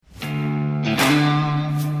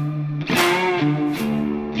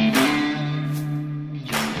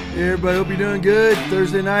everybody. Hope you're doing good.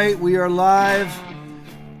 Thursday night, we are live.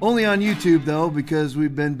 Only on YouTube, though, because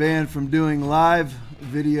we've been banned from doing live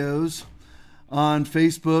videos on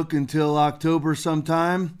Facebook until October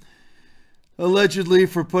sometime. Allegedly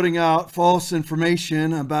for putting out false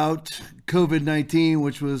information about COVID-19,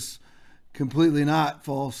 which was completely not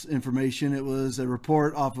false information. It was a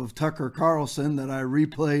report off of Tucker Carlson that I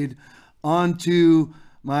replayed onto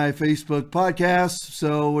my Facebook podcast.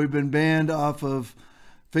 So we've been banned off of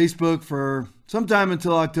Facebook for some time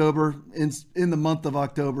until October, in the month of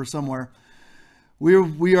October somewhere.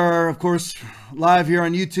 We are, of course, live here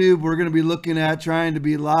on YouTube. We're going to be looking at trying to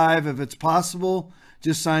be live if it's possible.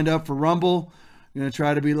 Just signed up for Rumble. I'm going to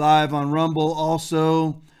try to be live on Rumble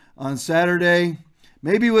also on Saturday.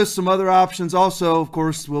 Maybe with some other options also. Of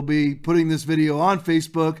course, we'll be putting this video on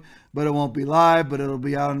Facebook, but it won't be live, but it'll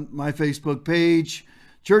be on my Facebook page,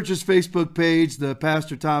 church's Facebook page, the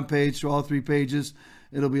Pastor Tom page, so all three pages.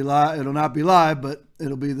 It'll be live. It'll not be live, but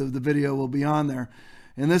it'll be the video will be on there.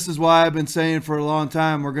 And this is why I've been saying for a long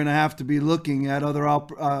time we're going to have to be looking at other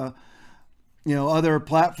other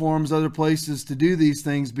platforms, other places to do these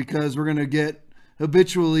things, because we're going to get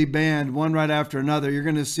habitually banned one right after another. You're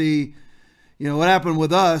going to see, what happened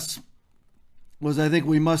with us was I think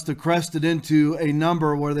we must have crested into a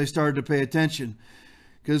number where they started to pay attention,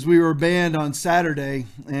 because we were banned on Saturday.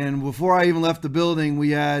 And before I even left the building,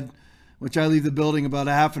 we had, which I leave the building about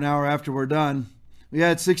a half an hour after we're done, we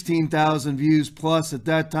had 16,000 views plus at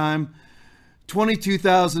that time,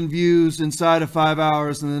 22,000 views inside of 5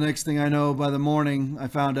 hours. And the next thing I know, by the morning, I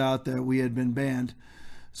found out that we had been banned.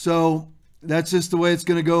 So that's just the way it's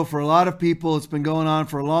going to go for a lot of people. It's been going on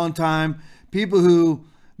for a long time. People who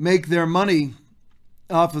make their money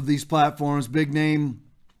off of these platforms, big name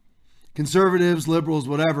conservatives, liberals,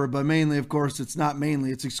 whatever, but mainly, of course, it's not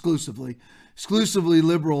mainly, it's exclusively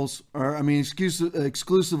liberals,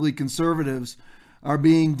 exclusively conservatives are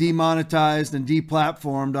being demonetized and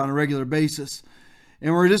deplatformed on a regular basis.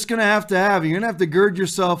 And we're just going to have, you're going to have to gird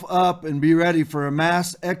yourself up and be ready for a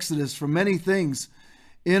mass exodus from many things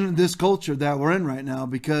in this culture that we're in right now,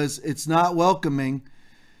 because it's not welcoming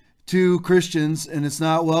to Christians and it's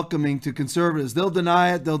not welcoming to conservatives. They'll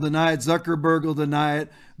deny it. Zuckerberg will deny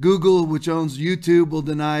it. Google, which owns YouTube, will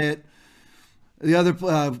deny it. The other,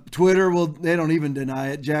 Twitter, they don't even deny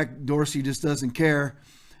it. Jack Dorsey just doesn't care.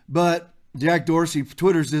 But Jack Dorsey,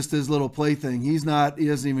 Twitter's just his little plaything. He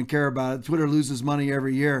doesn't even care about it. Twitter loses money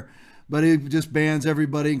every year, but he just bans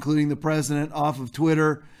everybody, including the president, off of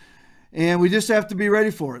Twitter. And we just have to be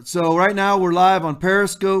ready for it. So right now we're live on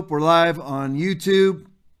Periscope. We're live on YouTube.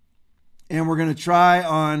 And we're going to try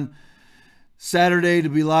on Saturday to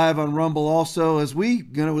be live on Rumble also. We're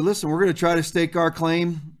going to try to stake our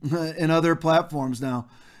claim in other platforms now.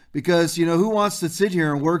 Because, who wants to sit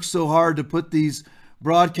here and work so hard to put these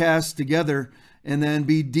broadcasts together and then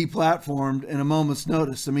be deplatformed in a moment's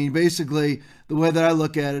notice? I mean, basically, the way that I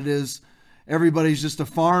look at it is everybody's just a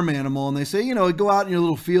farm animal, and they say, go out in your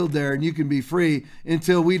little field there and you can be free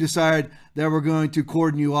until we decide that we're going to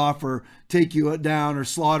cordon you off or take you down or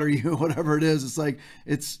slaughter you, whatever it is. It's like,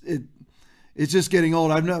 it's just getting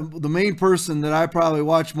old. The main person that I probably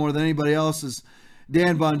watch more than anybody else is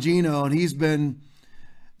Dan Bongino, and he's been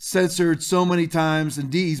censored so many times,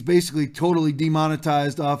 and he's basically totally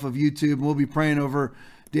demonetized off of YouTube. And we'll be praying over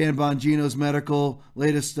Dan Bongino's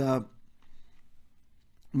latest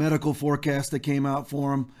medical forecast that came out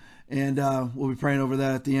for him, and we'll be praying over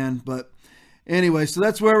that at the end. But anyway, so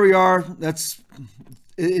that's where we are.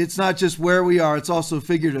 It's not just where we are, it's also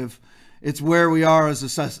figurative. It's where we are as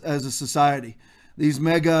a society. These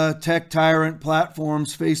mega tech tyrant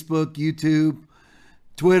platforms, Facebook, YouTube,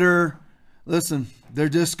 Twitter, listen, they're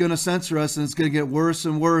just going to censor us, and it's going to get worse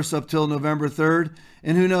and worse up till November 3rd,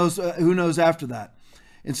 and who knows after that.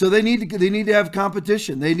 And so they need to have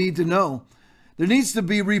competition. They need to know. There needs to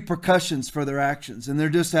be repercussions for their actions, and there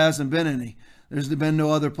just hasn't been any. There's been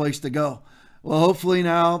no other place to go. Well, hopefully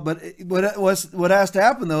now, but what has to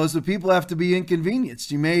happen, though, is that people have to be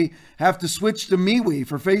inconvenienced. You may have to switch to MeWe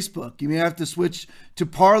for Facebook. You may have to switch to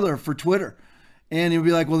Parler for Twitter. And you'll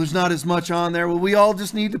be like, well, there's not as much on there. Well, we all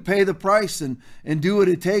just need to pay the price and do what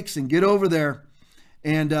it takes and get over there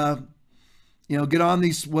and, get on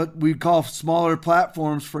these, what we call smaller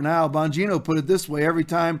platforms for now. Bongino put it this way: every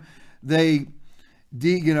time they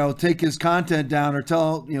take his content down or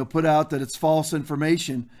put out that it's false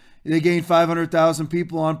information, they gain 500,000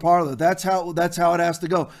 people on Parler. That's how it has to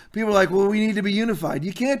go. People are like, well, we need to be unified.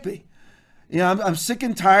 You can't be. You know, I'm sick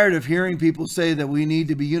and tired of hearing people say that we need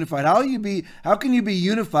to be unified. How can you be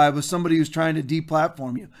unified with somebody who's trying to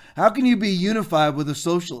deplatform you? How can you be unified with a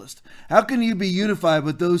socialist? How can you be unified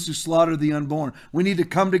with those who slaughter the unborn? We need to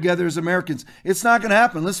come together as Americans. It's not going to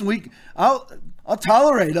happen. Listen, I'll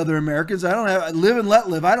tolerate other Americans. I live and let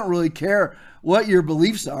live. I don't really care what your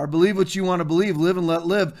beliefs are. Believe what you want to believe. Live and let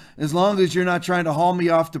live. As long as you're not trying to haul me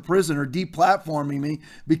off to prison or deplatforming me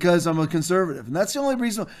because I'm a conservative. And that's the only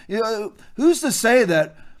reason. You know, who's to say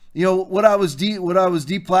that, you know, what I was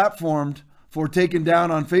deplatformed for, taken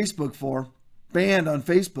down on Facebook for, banned on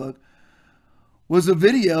Facebook, was a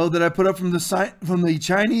video that I put up from the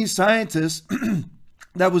Chinese scientist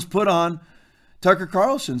that was put on Tucker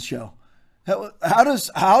Carlson's show.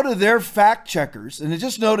 How do their fact checkers, and I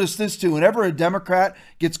just noticed this too, whenever a Democrat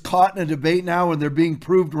gets caught in a debate now when they're being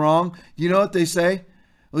proved wrong, you know what they say?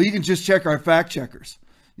 Well, you can just check our fact checkers.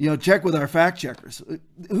 You know, check with our fact checkers.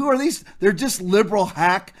 Who are these? They're just liberal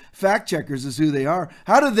hack fact checkers is who they are.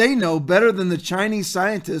 How do they know better than the Chinese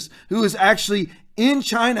scientist who is actually in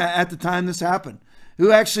China at the time this happened,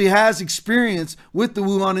 who actually has experience with the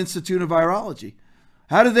Wuhan Institute of Virology?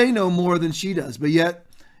 How do they know more than she does? But yet,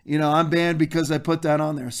 you know, I'm banned because I put that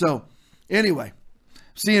on there. So anyway,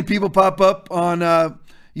 seeing people pop up on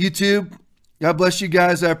YouTube. God bless you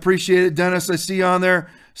guys. I appreciate it. Dennis, I see you on there.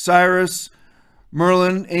 Cyrus,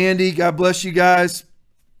 Merlin, Andy, God bless you guys.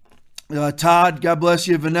 Todd, God bless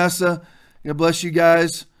you. Vanessa, God bless you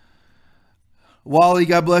guys. Wally,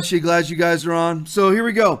 God bless you. Glad you guys are on. So here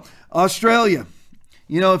we go. Australia.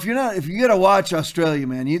 You know, if you got to watch Australia,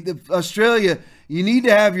 man, Australia, you need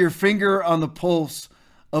to have your finger on the pulse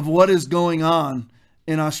of what is going on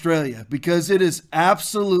in Australia, because it is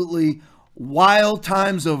absolutely wild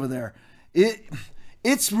times over there.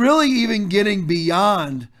 It's really even getting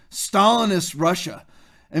beyond Stalinist Russia.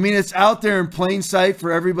 I mean, it's out there in plain sight for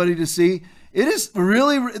everybody to see. It is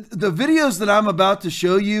really, the videos that I'm about to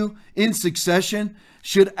show you in succession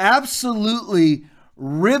should absolutely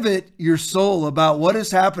rivet your soul about what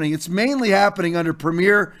is happening. It's mainly happening under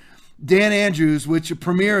Premier Dan Andrews, which a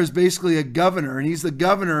premier is basically a governor, and he's the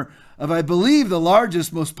governor of, I believe, the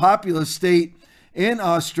largest, most populous state in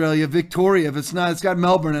Australia, Victoria. If it's not, it's got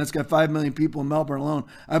Melbourne, and it's got 5 million people in Melbourne alone.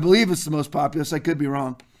 I believe it's the most populous. I could be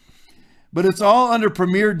wrong. But it's all under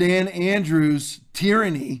Premier Dan Andrews'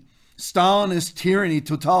 tyranny, Stalinist tyranny,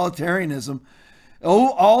 totalitarianism,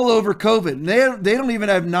 all over COVID. And they don't even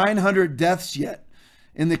have 900 deaths yet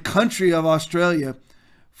in the country of Australia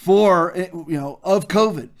of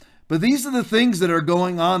COVID. But these are the things that are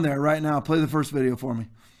going on there right now. Play the first video for me.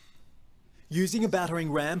 Using a battering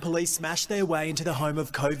ram, police smashed their way into the home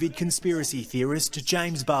of COVID conspiracy theorist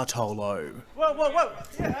James Bartolo. Whoa, whoa, whoa.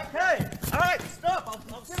 Yeah, okay. All right, stop.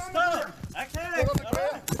 I'll stop. Okay.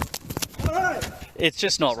 All right. It's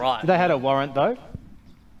just not right. They had a warrant, though.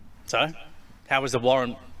 So? How was the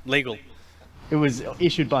warrant legal? It was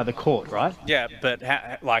issued by the court, right? Yeah, but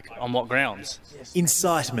on what grounds?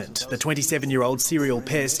 Incitement. The 27-year-old serial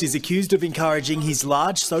pest is accused of encouraging his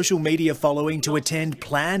large social media following to attend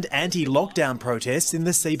planned anti-lockdown protests in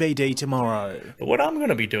the CBD tomorrow. But what I'm going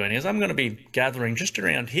to be doing is I'm going to be gathering just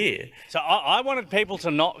around here. So I wanted people to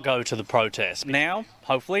not go to the protest. Now,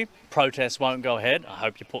 hopefully, protests won't go ahead. I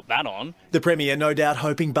hope you put that on. The Premier no doubt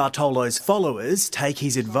hoping Bartolo's followers take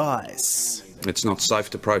his advice. It's not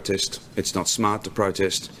safe to protest, it's not smart to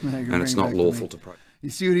protest, and it's not lawful to protest.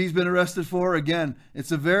 You see what he's been arrested for? Again,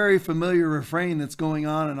 it's a very familiar refrain that's going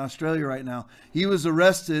on in Australia right now. He was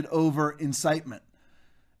arrested over incitement.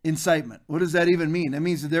 Incitement. What does that even mean? That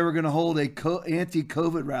means that they were going to hold a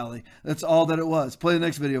anti-COVID rally. That's all that it was. Play the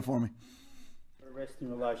next video for me. Arrest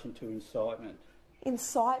in relation to incitement.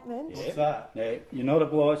 Incitement? What's that? Now, you're not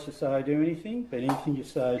obliged to say or do anything, but anything you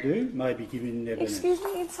say or do may be given evidence. Excuse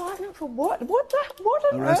me, incitement for what? What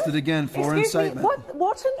on Arrested earth? again for incitement.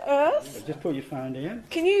 What on earth? Just put your phone down.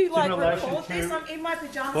 Can you in relation record to- this? I'm in my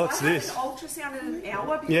pajamas. What's I have this? an ultrasound in an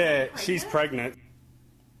hour. because Yeah, I'm she's pregnant.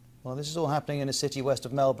 Well, this is all happening in a city west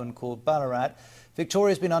of Melbourne called Ballarat.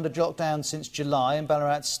 Victoria's been under lockdown since July, and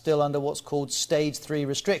Ballarat's still under what's called Stage 3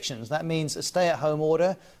 restrictions. That means a stay-at-home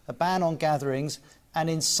order, a ban on gatherings, and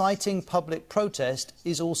inciting public protest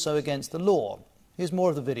is also against the law. Here's more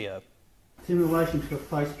of the video. It's in relation to a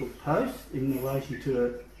Facebook post, in relation to a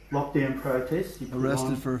lockdown protest.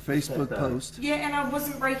 Arrested for a Facebook post. Yeah, and I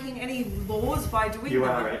wasn't breaking any laws by doing You that.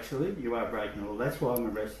 are actually. You are breaking the law. That's why I'm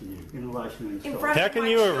arresting you, in relation to In incitement. front How of can my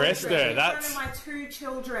you arrest children, her? in That's- front of my 2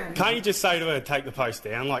 children. Can't you just say to her, take the post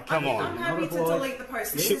down? Like, come I'm on. happy to obliged. delete the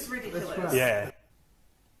post. This is ridiculous. Yeah.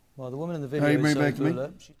 Well, the woman in the All right, video bring is it back to me.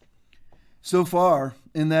 Bula. So far,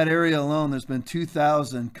 in that area alone, there's been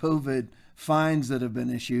 2,000 COVID fines that have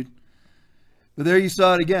been issued. But there you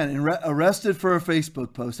saw it again. Arrested for a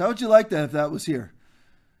Facebook post. How would you like that if that was here?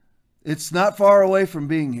 It's not far away from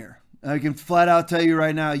being here. I can flat out tell you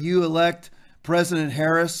right now, you elect President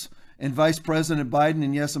Harris and Vice President Biden,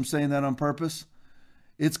 and yes, I'm saying that on purpose.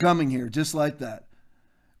 It's coming here, just like that.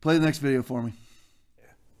 Play the next video for me.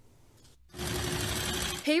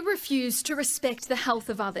 He refused to respect the health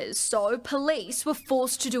of others, so police were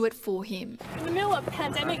forced to do it for him. In the middle of a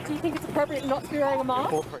pandemic, do you think it's appropriate not to be wearing a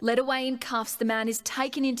mask? Led away in cuffs, the man is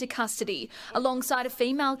taken into custody alongside a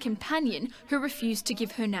female companion who refused to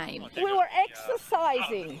give her name. We were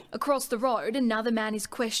exercising. Across the road, another man is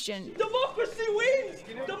questioned. Democracy wins!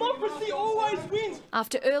 Democracy always wins!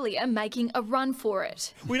 After earlier making a run for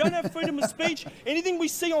it. We don't have freedom of speech. Anything we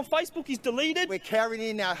see on Facebook is deleted. We're carrying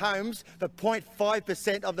in our homes the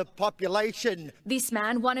 0.5% of the population. This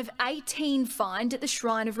man, one of 18 fined at the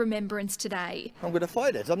Shrine of Remembrance today. I'm going to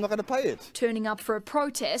fight it. I'm not going to pay it. Turning up for a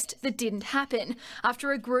protest that didn't happen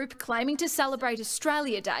after a group claiming to celebrate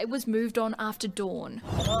Australia Day was moved on after dawn.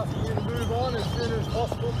 I'm asking you to move on as soon as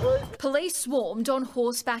possible, please. Police swarmed on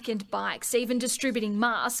horseback and bikes, even distributing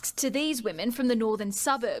masks to these women from the northern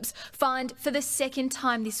suburbs, fined for the second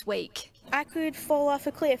time this week. I could fall off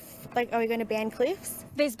a cliff. Like, are we going to ban cliffs?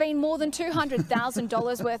 There's been more than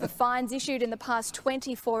 $200,000 worth of fines issued in the past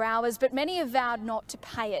 24 hours, but many have vowed not to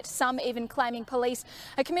pay it. Some even claiming police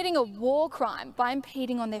are committing a war crime by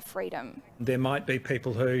impeding on their freedom. There might be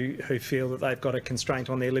people who feel that they've got a constraint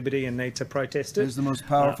on their liberty and need to protest it. There's the most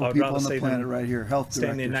powerful people on the planet right here, health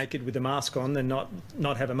stand directors. there naked with a mask on than not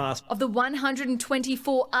have a mask. Of the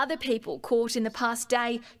 124 other people caught in the past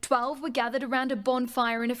day, 12 were gathered around a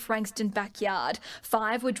bonfire in a Frankston backyard.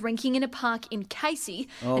 5 were drinking in a park in Casey,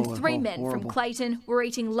 and 3 men from Clayton were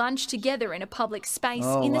eating lunch together in a public space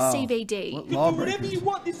in the CBD. You can do whatever you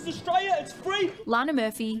want. This is Australia. It's free. Lana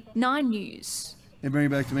Murphy, 9 News. Hey, bring it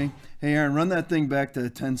back to me. Hey, Aaron, run that thing back to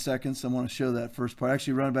 10 seconds. I want to show that first part.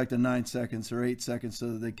 Actually, run it back to 9 seconds or 8 seconds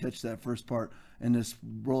so that they catch that first part, and just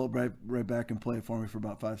roll it right back and play it for me for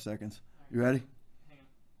about 5 seconds. You ready?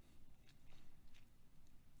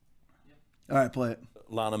 All right, play it.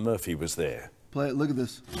 Lana Murphy was there. Play it. Look at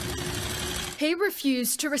this. He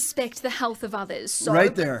refused to respect the health of others. So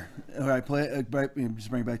right there. All right, play it. Just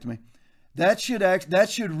bring it back to me. That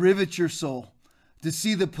should rivet your soul to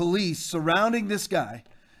see the police surrounding this guy,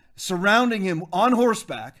 surrounding him on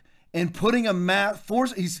horseback, and putting a mask.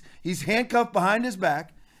 He's handcuffed behind his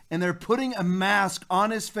back, and they're putting a mask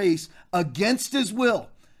on his face against his will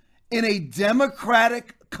in a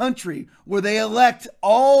democratic country where they elect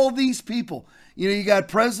all these people. You know, you got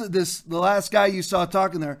the last guy you saw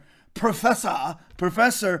talking there,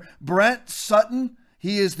 Professor Brent Sutton.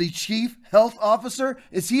 He is the chief health officer.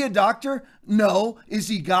 Is he a doctor? No. Is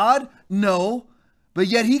he God? No. But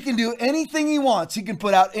yet he can do anything he wants. He can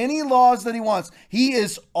put out any laws that he wants. He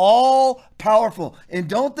is all powerful. And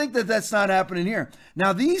don't think that that's not happening here.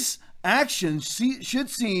 Now, these actions should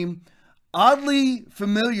seem oddly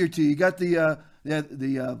familiar to you. You got the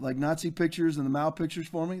like Nazi pictures and the Mao pictures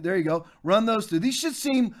for me. There you go. Run those two. These should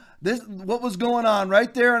seem, what was going on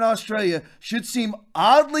right there in Australia should seem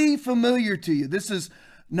oddly familiar to you. This is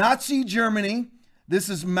Nazi Germany. This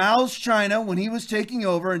is Mao's China when he was taking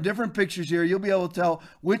over. In different pictures here, you'll be able to tell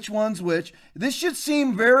which one's which. This should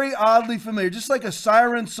seem very oddly familiar, just like a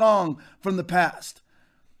siren song from the past.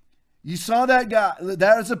 You saw that guy.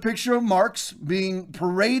 That is a picture of Marx being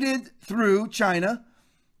paraded through China.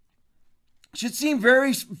 Should seem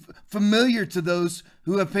very familiar to those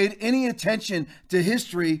who have paid any attention to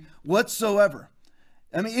history whatsoever.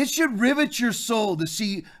 I mean, it should rivet your soul to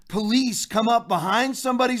see police come up behind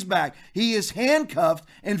somebody's back. He is handcuffed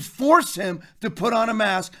and force him to put on a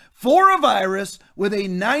mask for a virus with a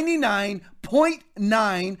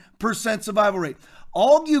 99.9% survival rate.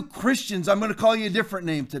 All you Christians, I'm going to call you a different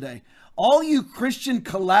name today. All you Christian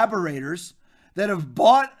collaborators that have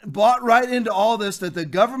bought right into all this, that the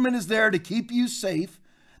government is there to keep you safe,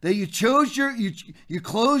 that you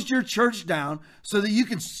closed your church down so that you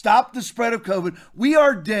can stop the spread of COVID. We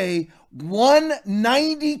are day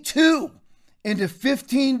 192 into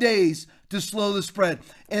 15 days to slow the spread.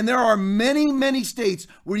 And there are many, many states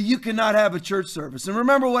where you cannot have a church service. And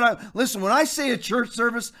remember when I say a church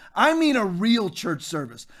service, I mean a real church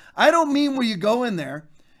service. I don't mean where you go in there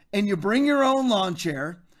and you bring your own lawn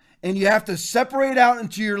chair and you have to separate out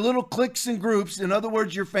into your little cliques and groups. In other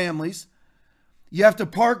words, your families. You have to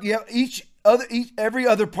park. Every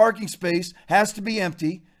other parking space has to be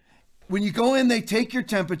empty. When you go in, they take your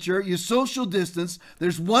temperature, you social distance.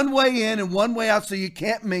 There's one way in and one way out, so you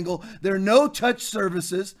can't mingle. There are no touch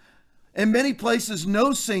services. In many places,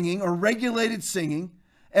 no singing or regulated singing.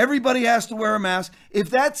 Everybody has to wear a mask. If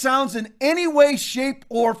that sounds in any way, shape,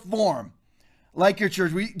 or form like your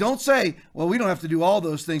church, we don't say, well, we don't have to do all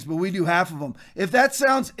those things, but we do half of them. If that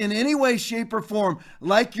sounds in any way, shape, or form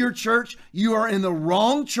like your church, you are in the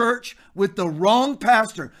wrong church with the wrong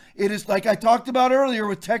pastor. It is like I talked about earlier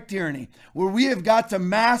with tech tyranny, where we have got to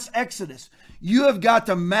mass exodus. You have got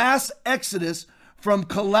to mass exodus from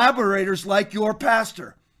collaborators like your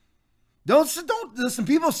pastor. Don't listen.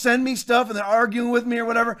 People send me stuff and they're arguing with me or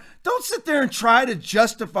whatever. Don't sit there and try to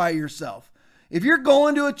justify yourself. If you're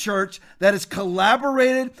going to a church that has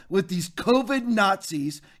collaborated with these COVID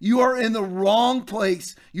Nazis, you are in the wrong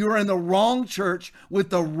place. You are in the wrong church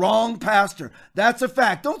with the wrong pastor. That's a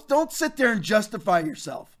fact. Don't sit there and justify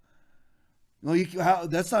yourself. Well,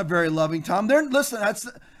 that's not very loving, Tom.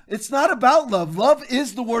 It's not about love. Love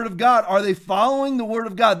is the word of God. Are they following the word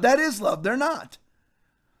of God? That is love. They're not.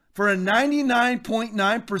 For a 99.9%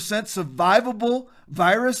 survivable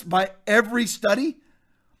virus by every study,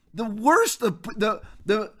 the worst, the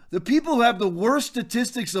people who have the worst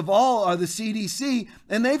statistics of all are the CDC,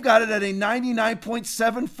 and they've got it at a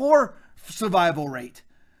 99.74 survival rate.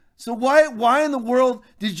 So why in the world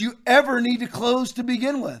did you ever need to close to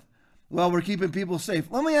begin with? Well, we're keeping people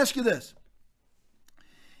safe. Let me ask you this.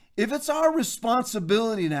 If it's our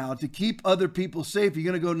responsibility now to keep other people safe, you're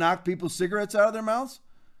going to go knock people's cigarettes out of their mouths?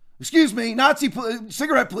 Excuse me, Nazi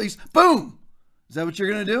cigarette police, boom. Is that what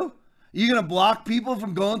you're going to do? You're going to block people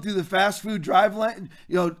from going through the fast food drive-in?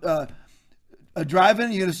 You're going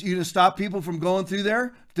to stop people from going through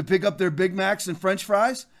there to pick up their Big Macs and French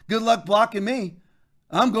fries? Good luck blocking me.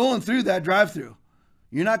 I'm going through that drive-through.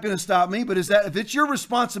 You're not going to stop me, but if it's your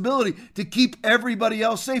responsibility to keep everybody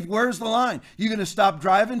else safe, where's the line? You going to stop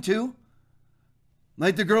driving too?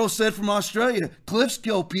 Like the girl said from Australia, cliffs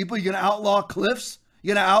kill people. You're going to outlaw cliffs?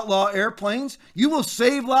 You're going to outlaw airplanes? You will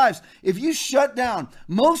save lives. If you shut down,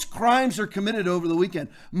 most crimes are committed over the weekend.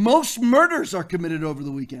 Most murders are committed over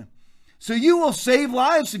the weekend. So you will save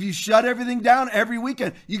lives if you shut everything down every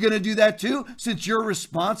weekend. You're going to do that too, since you're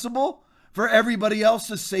responsible for everybody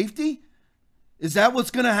else's safety? Is that what's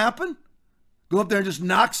going to happen? Go up there and just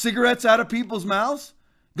knock cigarettes out of people's mouths?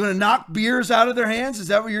 Going to knock beers out of their hands? Is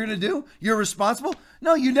that what you're going to do? You're responsible?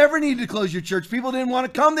 No, you never needed to close your church. People didn't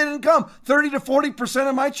want to come. They didn't come. 30 to 40%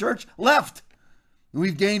 of my church left.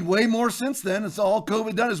 We've gained way more since then. It's all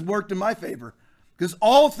COVID done has worked in my favor because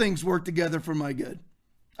all things work together for my good.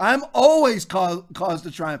 I'm always cause to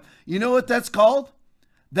triumph. You know what that's called?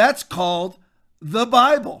 That's called the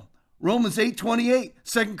Bible. Romans 8:28,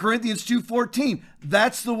 2 Corinthians 2:14.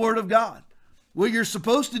 That's the word of God. What you're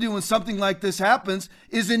supposed to do when something like this happens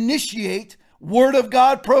is initiate word of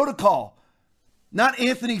God protocol. Not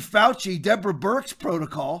Anthony Fauci, Deborah Birx's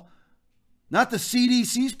protocol. Not the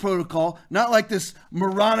CDC's protocol. Not like this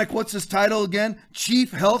moronic, what's his title again?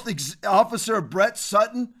 Chief Health Officer Brett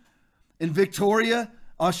Sutton in Victoria,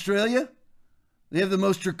 Australia. They have the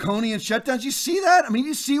most draconian shutdowns. You see that? I mean,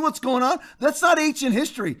 you see what's going on? That's not ancient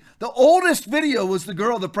history. The oldest video was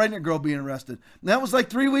the pregnant girl being arrested. And that was like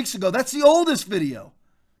 3 weeks ago. That's the oldest video.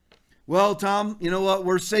 Well, Tom, you know what?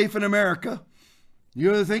 We're safe in America.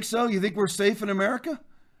 You really think so? You think we're safe in America?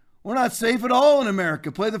 We're not safe at all in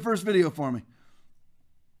America. Play the first video for me.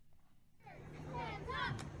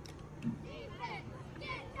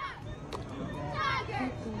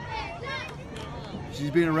 She's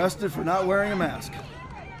being arrested for not wearing a mask.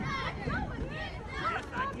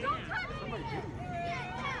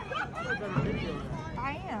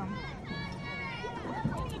 I am.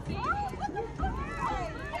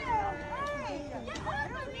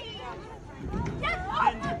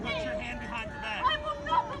 I will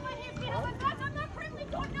not put my hands behind my back. I'm not friendly.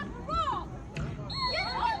 You're not wrong. Get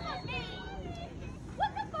off of me.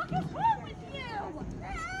 What the fuck is wrong with you?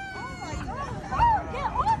 Oh my God. Get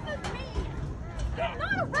off of me. You're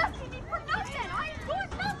not arresting me for nothing. I am doing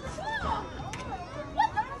nothing wrong. What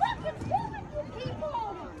the fuck is wrong with you people?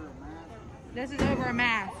 This is over a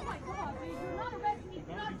mask. Oh my God, baby. You're not arresting me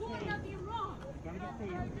for not doing nothing wrong.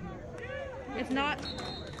 It's not.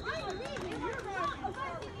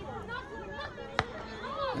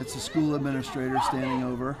 It's a school administrator standing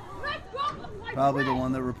over. Probably the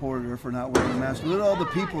one that reported her for not wearing a mask. Look at all the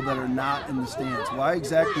people that are not in the stands. Why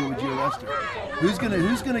exactly would you arrest her? Who's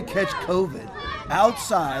gonna catch COVID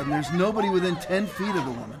outside and there's nobody within 10 feet of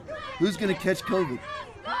the woman? Who's gonna catch COVID?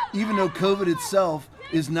 Even though COVID itself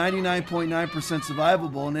is 99.9%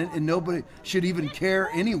 survivable and nobody should even care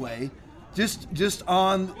anyway, just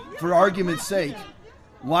on, for argument's sake,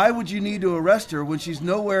 why would you need to arrest her when she's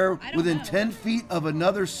nowhere within 10 feet of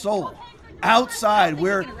another soul? Outside,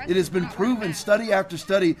 where it has been proven study after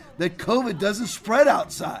study that COVID doesn't spread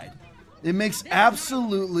outside. It makes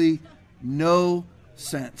absolutely no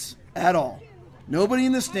sense at all. Nobody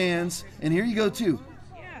in the stands, and here you go too.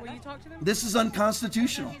 This is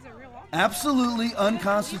unconstitutional. Absolutely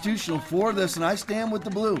unconstitutional for this, and I stand with the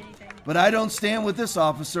blue. But I don't stand with this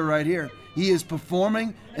officer right here. He is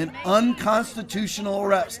performing an unconstitutional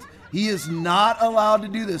arrest. He is not allowed to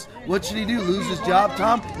do this. What should he do? Lose his job,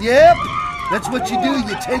 Tom? Yep. That's what you do.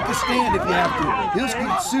 You take a stand if you have to. He'll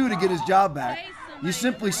get sued to get his job back. You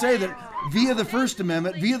simply say that via the First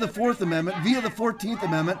Amendment, via the Fourth Amendment, via the 14th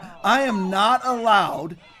Amendment, I am not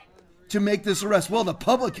allowed to make this arrest. Well, the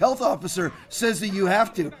public health officer says that you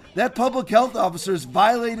have to. That public health officer is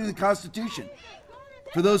violating the Constitution.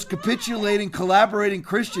 For those capitulating, collaborating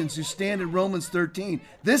Christians who stand in Romans 13,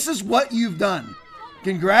 this is what you've done.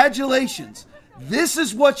 Congratulations. This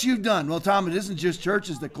is what you've done. Well, Tom, it isn't just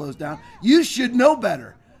churches that close down. You should know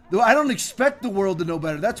better. Though I don't expect the world to know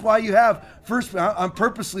better. That's why you have first. I'm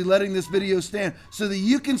purposely letting this video stand so that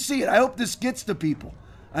you can see it. I hope this gets to people.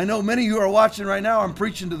 I know many who are watching right now, I'm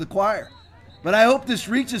preaching to the choir. But I hope this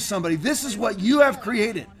reaches somebody. This is what you have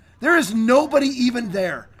created. There is nobody even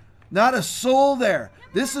there. Not a soul there.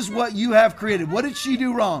 This is what you have created. What did she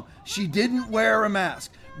do wrong? She didn't wear a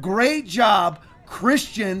mask. Great job,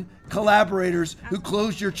 Christian collaborators who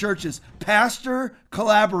closed your churches. Pastor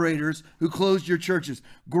collaborators who closed your churches.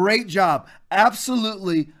 Great job.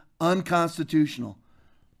 Absolutely unconstitutional.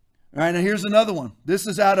 All right, now here's another one. This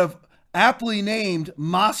is out of aptly named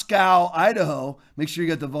Moscow, Idaho. Make sure you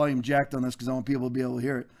got the volume jacked on this because I want people to be able to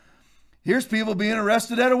hear it. Here's people being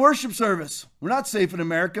arrested at a worship service. We're not safe in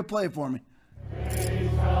America. Play it for me.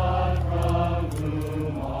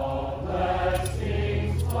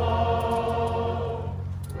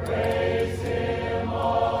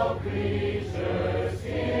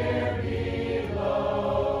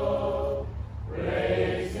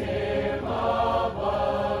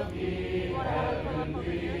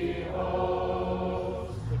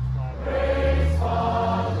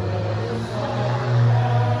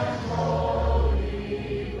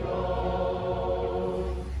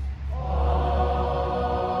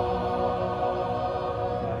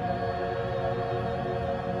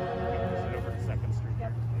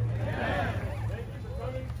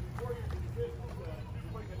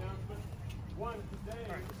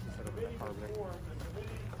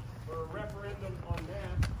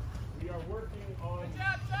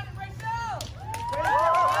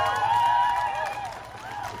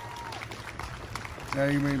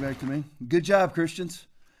 You bring it back to me. Good job, Christians.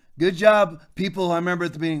 Good job, people. I remember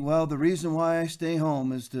at the beginning, well, the reason why I stay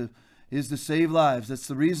home is to save lives. That's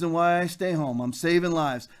the reason why I stay home. I'm saving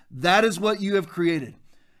lives. That is what you have created.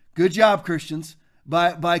 Good job, Christians.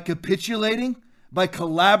 By capitulating, by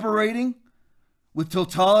collaborating with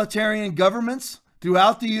totalitarian governments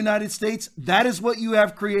throughout the United States, that is what you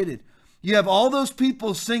have created. You have all those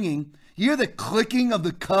people singing. You hear the clicking of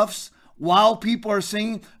the cuffs while people are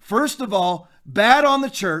singing. First of all, bad on the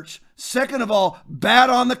church. Second of all,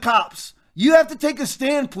 bad on the cops. You have to take a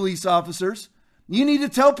stand, police officers. You need to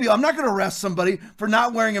tell people, I'm not going to arrest somebody for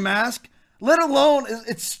not wearing a mask, let alone,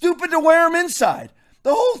 it's stupid to wear them inside.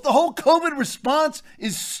 The whole COVID response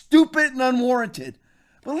is stupid and unwarranted.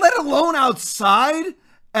 But let alone outside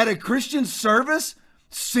at a Christian service,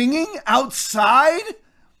 singing outside?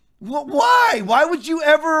 Why? Why would you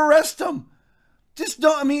ever arrest them? Just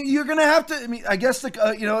don't, you're going to have to, I guess, it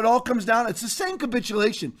all comes down, it's the same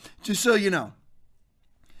capitulation, just so you know.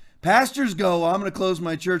 Pastors go, well, I'm going to close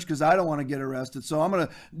my church because I don't want to get arrested, so I'm going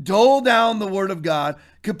to dole down the word of God,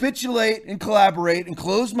 capitulate and collaborate and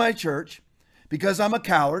close my church because I'm a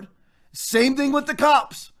coward. Same thing with the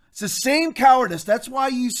cops. It's the same cowardice. That's why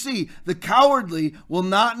you see the cowardly will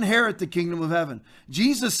not inherit the kingdom of heaven.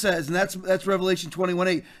 Jesus says, and that's Revelation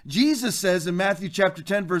 21:8. Jesus says in Matthew chapter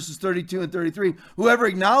 10, verses 32 and 33, whoever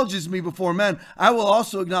acknowledges me before men, I will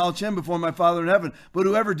also acknowledge him before my Father in heaven. But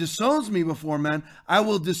whoever disowns me before men, I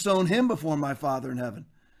will disown him before my Father in heaven.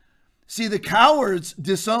 See, the cowards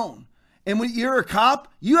disown. And when you're a cop,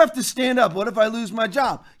 you have to stand up. What if I lose my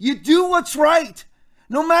job? You do what's right.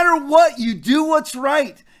 No matter what, you do what's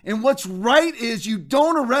right. And what's right is you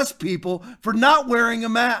don't arrest people for not wearing a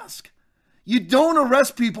mask. You don't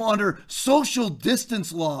arrest people under social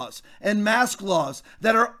distance laws and mask laws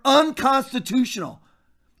that are unconstitutional.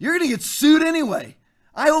 You're going to get sued anyway.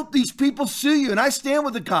 I hope these people sue you, and I stand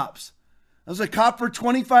with the cops. I was a cop for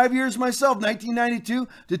 25 years myself, 1992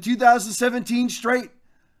 to 2017 straight.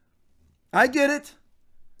 I get it.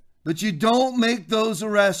 But you don't make those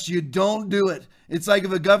arrests. You don't do it. It's like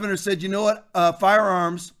if a governor said, you know what,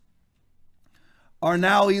 firearms are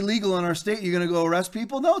now illegal in our state. You're going to go arrest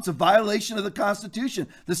people? No, it's a violation of the Constitution,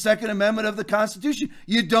 the Second Amendment of the Constitution.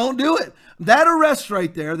 You don't do it. That arrest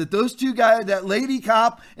right there that those two guys, that lady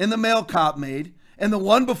cop and the male cop made, and the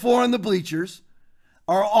one before in the bleachers,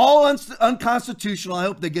 are all unconstitutional. I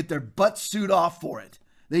hope they get their butt suit off for it.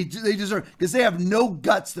 They deserve, because they have no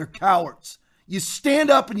guts. They're cowards. You stand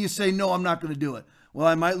up and you say, no, I'm not going to do it. Well,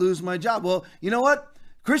 I might lose my job. Well, you know what?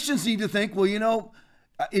 Christians need to think, well, you know,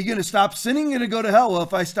 you're going to stop sinning, you're going to go to hell. Well,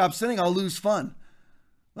 if I stop sinning, I'll lose fun.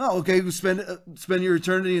 Well, okay, you spend your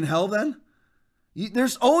eternity in hell then?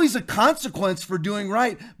 There's always a consequence for doing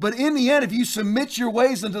right. But in the end, if you submit your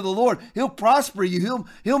ways unto the Lord, he'll prosper you.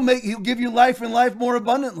 He'll give you life and life more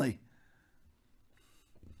abundantly.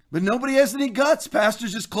 But nobody has any guts.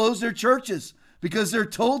 Pastors just close their churches because they're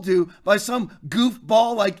told to by some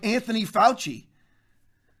goofball like Anthony Fauci.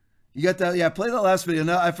 You got that? Yeah, play that last video.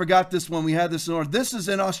 No, I forgot this one. We had this in order. This is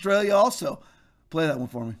in Australia also. Play that one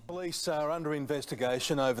for me. Police are under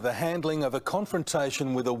investigation over the handling of a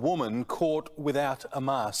confrontation with a woman caught without a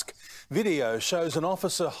mask. Video shows an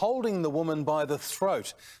officer holding the woman by the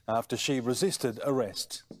throat after she resisted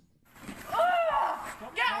arrest. Get off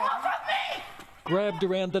of me! Grabbed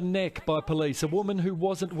around the neck by police, a woman who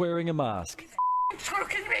wasn't wearing a mask.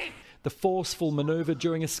 Choking me! The forceful manoeuvre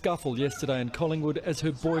during a scuffle yesterday in Collingwood as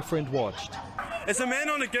her boyfriend watched. It's a man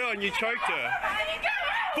on a girl and you choked her.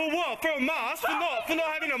 For what? For a mask? For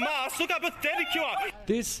not having a mask? Look how pathetic you are.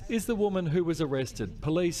 This is the woman who was arrested.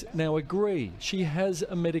 Police now agree she has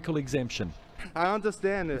a medical exemption. I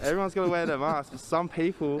understand that everyone's got to wear their mask, but some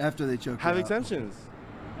people after they choke have exemptions.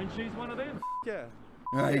 And she's one of them. Yeah.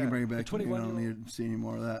 All right, you can bring it back. You don't need to see any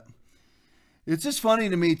more of that. It's just funny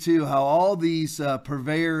to me too how all these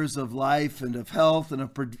purveyors of life and of health and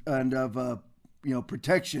of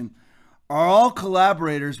protection are all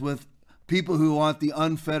collaborators with people who want the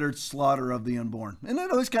unfettered slaughter of the unborn. Isn't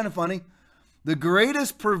that always kind of funny? The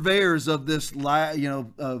greatest purveyors of this,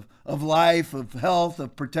 of life, of health,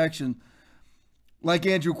 of protection, like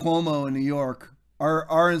Andrew Cuomo in New York,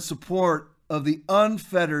 are in support of the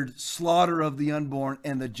unfettered slaughter of the unborn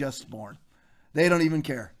and the just born. They don't even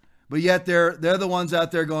care. But yet they're the ones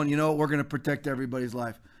out there going, you know what, we're going to protect everybody's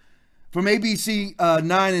life. From ABC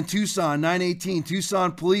 9 in Tucson, 9/18,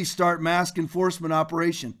 Tucson police start mask enforcement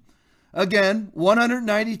operation. Again,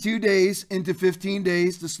 192 days into 15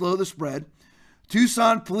 days to slow the spread.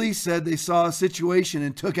 Tucson police said they saw a situation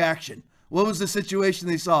and took action. What was the situation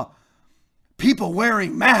they saw? People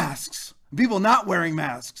wearing masks. People not wearing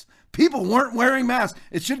masks. People weren't wearing masks.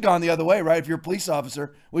 It should have gone the other way, right? If you're a police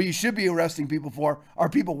officer, what you should be arresting people for are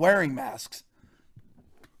people wearing masks.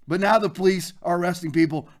 But now the police are arresting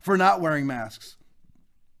people for not wearing masks.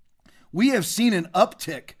 We have seen an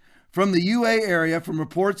uptick from the UA area from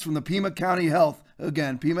reports from the Pima County Health,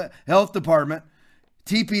 again, Pima Health Department.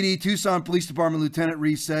 TPD, Tucson Police Department Lieutenant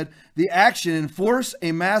Reese said, the action enforce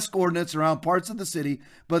a mask ordinance around parts of the city,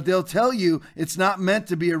 but they'll tell you it's not meant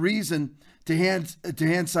to be a reason to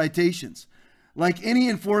hand citations. Like any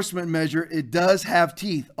enforcement measure, it does have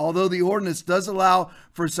teeth. Although the ordinance does allow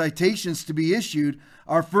for citations to be issued,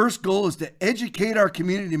 our first goal is to educate our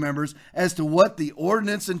community members as to what the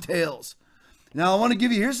ordinance entails. Now, I want to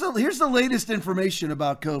give you, here's the latest information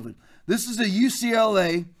about COVID. This is a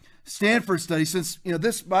UCLA Stanford study. Since,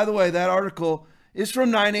 this, by the way, that article is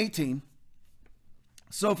from 9/18.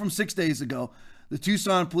 So from 6 days ago, the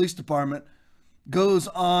Tucson Police Department goes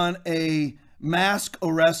on a mask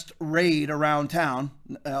arrest raid around town,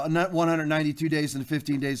 not 192 days and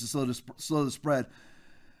 15 days to slow the spread.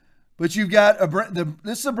 But you've got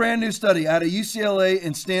this is a brand new study out of UCLA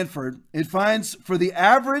and Stanford. It finds for the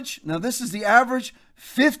average, now this is the average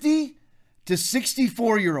 50 to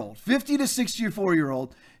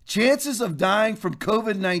 64-year-old, chances of dying from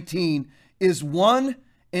COVID-19 is 1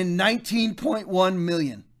 in 19.1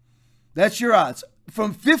 million. That's your odds.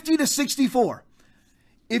 From 50 to 64.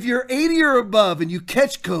 If you're 80 or above and you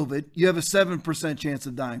catch COVID, you have a 7% chance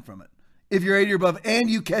of dying from it. If you're 80 or above and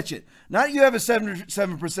you catch it. Not you have a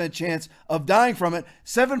 7% chance of dying from it,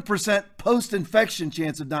 7% post-infection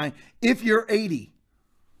chance of dying if you're 80.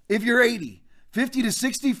 If you're 80, 50 to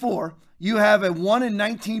 64, you have a 1 in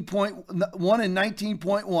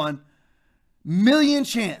 19.1 million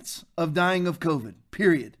chance of dying of COVID,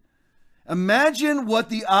 period. Imagine what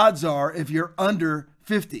the odds are if you're under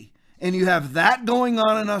 50. And you have that going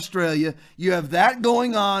on in Australia. You have that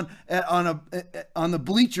going on on the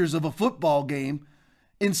bleachers of a football game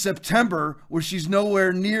in September where she's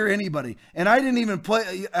nowhere near anybody. And I didn't even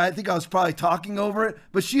play. I think I was probably talking over it.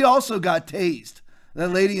 But she also got tased. That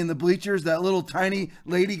lady in the bleachers, that little tiny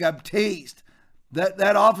lady got tased.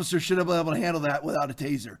 That officer should have been able to handle that without a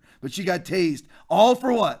taser. But she got tased. All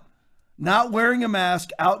for what? Not wearing a mask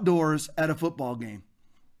outdoors at a football game.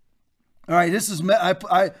 All right, this is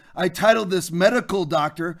I titled this Medical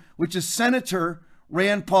Doctor, which is Senator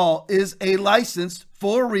Rand Paul is a licensed,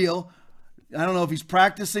 for real, I don't know if he's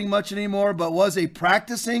practicing much anymore, but was a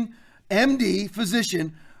practicing MD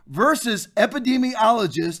physician versus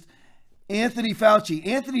epidemiologist Anthony Fauci.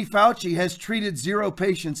 Anthony Fauci has treated 0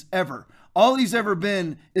 patients ever. All he's ever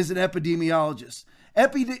been is an epidemiologist.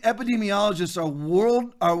 Epidemiologists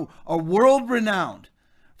are world renowned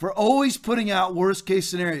for always putting out worst case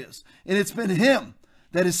scenarios. And it's been him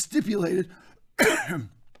that has stipulated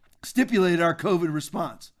our COVID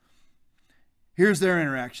response. Here's their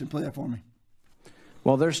interaction. Play that for me.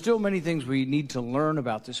 While there's still many things we need to learn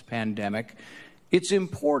about this pandemic, it's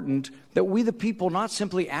important that we, the people, not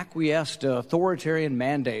simply acquiesce to authoritarian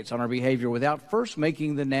mandates on our behavior without first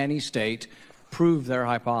making the nanny state prove their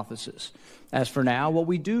hypothesis. As for now, what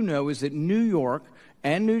we do know is that New York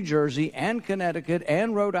and New Jersey and Connecticut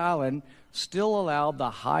and Rhode Island still allowed the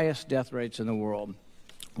highest death rates in the world.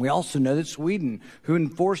 We also know that Sweden, who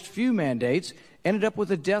enforced few mandates, ended up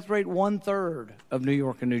with a death rate 1/3 of New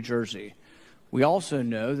York and New Jersey. We also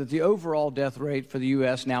know that the overall death rate for the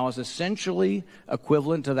U.S. now is essentially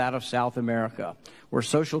equivalent to that of South America, where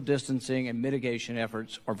social distancing and mitigation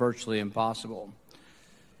efforts are virtually impossible.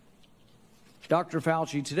 Dr.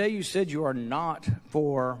 Fauci, today you said you are not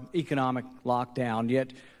for economic lockdown,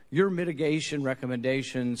 yet your mitigation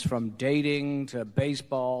recommendations from dating to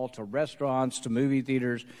baseball to restaurants to movie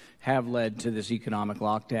theaters have led to this economic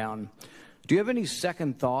lockdown. Do you have any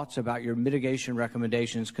second thoughts about your mitigation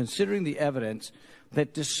recommendations, considering the evidence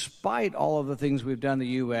that despite all of the things we've done in the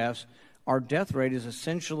U.S., our death rate is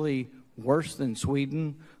essentially worse than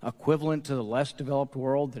Sweden, equivalent to the less developed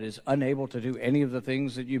world that is unable to do any of the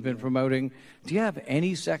things that you've been promoting? Do you have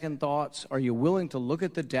any second thoughts? Are you willing to look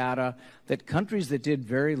at the data that countries that did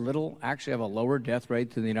very little actually have a lower death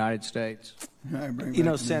rate than the United States?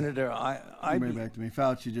 Senator, bring it back to me.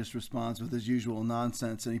 Fauci just responds with his usual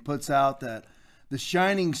nonsense, and he puts out that the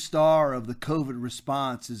shining star of the COVID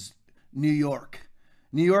response is New York.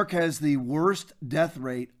 New York has the worst death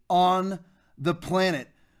rate on the planet.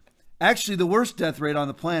 Actually, the worst death rate on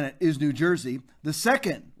the planet is New Jersey. The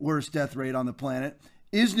second worst death rate on the planet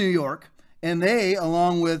is New York. And they,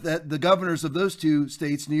 along with the governors of those two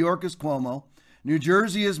states, New York is Cuomo, New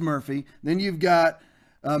Jersey is Murphy. Then you've got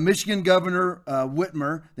Michigan Governor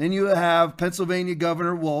Whitmer. Then you have Pennsylvania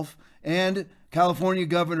Governor Wolf and California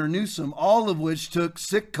Governor Newsom, all of which took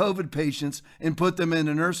sick COVID patients and put them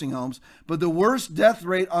into nursing homes. But the worst death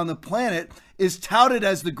rate on the planet is touted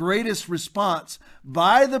as the greatest response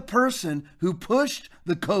by the person who pushed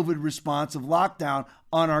the COVID response of lockdown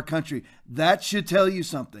on our country. That should tell you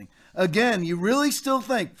something. Again, you really still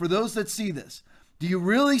think, for those that see this, do you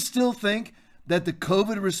really still think that the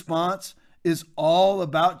COVID response is all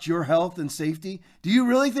about your health and safety? Do you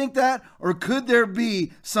really think that? Or could there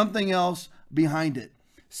be something else behind it?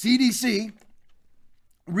 CDC's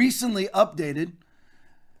recently updated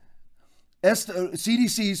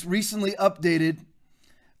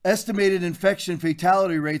estimated infection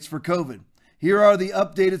fatality rates for COVID. Here are the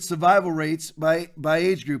updated survival rates by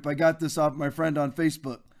age group. I got this off my friend on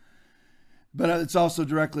Facebook, but it's also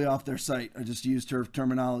directly off their site. I just used her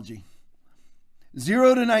terminology.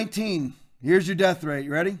 0 to 19. Here's your death rate.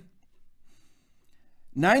 You ready?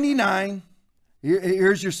 99.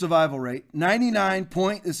 Here's your survival rate. 99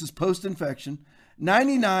 point, this is post-infection,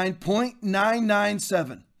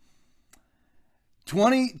 99.997.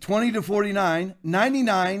 20 to 49,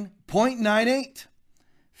 99.98.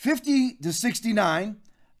 50 to 69,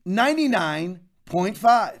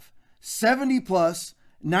 99.5. 70 plus,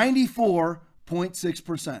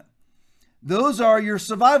 94.6%. Those are your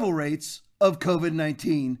survival rates of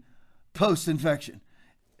COVID-19 post-infection.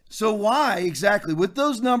 So why exactly, with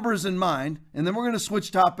those numbers in mind, and then we're going to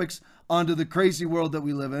switch topics onto the crazy world that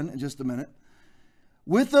we live in just a minute.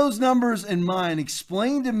 With those numbers in mind,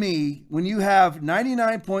 explain to me when you have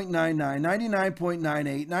 99.99,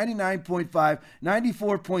 99.98, 99.5,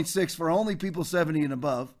 94.6 for only people 70 and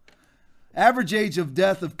above. Average age of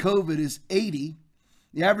death of COVID is 80.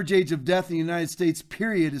 The average age of death in the United States,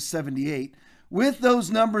 period, is 78. With those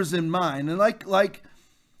numbers in mind, and like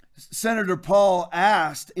Senator Paul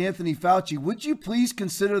asked Anthony Fauci, would you please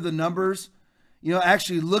consider the numbers,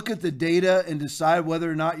 actually look at the data and decide whether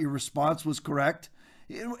or not your response was correct?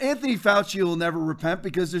 Anthony Fauci will never repent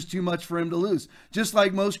because there's too much for him to lose. Just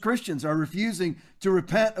like most Christians are refusing to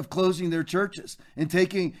repent of closing their churches and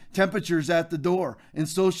taking temperatures at the door and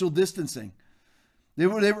social distancing. They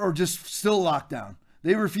were just still locked down.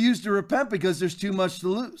 They refuse to repent because there's too much to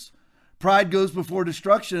lose. Pride goes before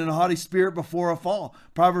destruction and a haughty spirit before a fall.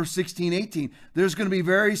 Proverbs 16:18. There's going to be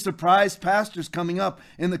very surprised pastors coming up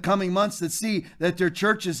in the coming months that see that their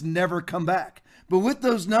churches never come back. But with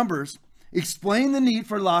those numbers, explain the need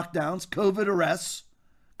for lockdowns, COVID arrests,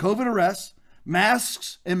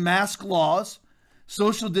 masks and mask laws,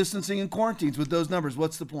 social distancing and quarantines. With those numbers,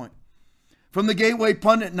 what's the point? From the Gateway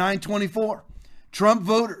Pundit 924, Trump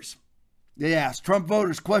voters, they asked, Trump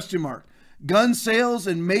voters, ? Gun sales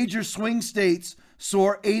in major swing states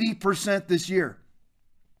soar 80% this year.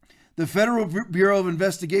 The Federal Bureau of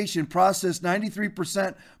Investigation processed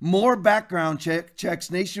 93% more background checks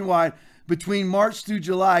nationwide between March through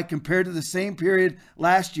July compared to the same period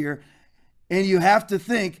last year. And you have to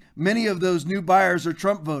think many of those new buyers are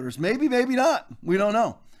Trump voters. Maybe, maybe not. We don't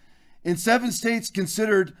know. In 7 states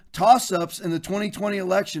considered toss-ups in the 2020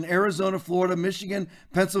 election, Arizona, Florida, Michigan,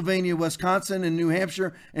 Pennsylvania, Wisconsin, and New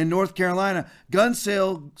Hampshire, and North Carolina, gun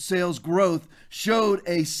sales growth showed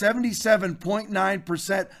a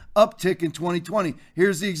 77.9% uptick in 2020.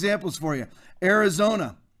 Here's the examples for you.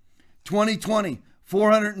 Arizona, 2020,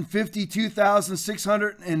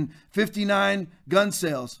 452,659 gun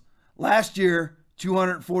sales. Last year,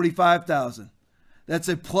 245,000. That's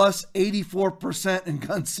a plus 84% in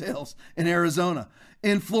gun sales in Arizona.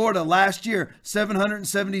 In Florida, last year,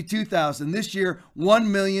 772,000. This year,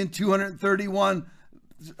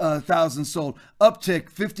 1,231,000 sold. Uptick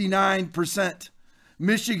 59%.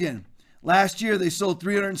 Michigan, last year they sold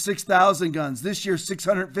 306,000 guns. This year,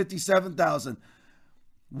 657,000.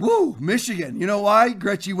 Woo, Michigan. You know why?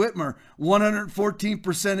 Gretchen Whitmer,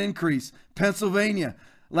 114% increase. Pennsylvania,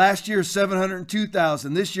 last year,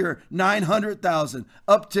 702,000. This year, 900,000.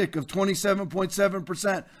 Uptick of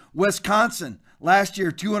 27.7%. Wisconsin, last year,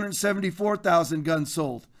 274,000 guns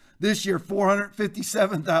sold. This year,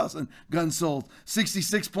 457,000 guns sold.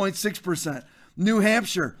 66.6%. New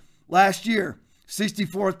Hampshire, last year,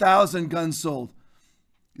 64,000 guns sold.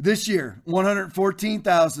 This year,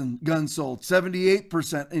 114,000 guns sold.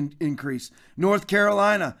 78% increase. North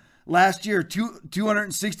Carolina, last year,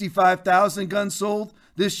 265,000 guns sold.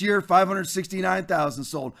 This year, 569,000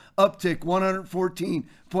 sold. Uptick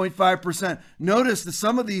 114.5%. Notice that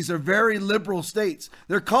some of these are very liberal states.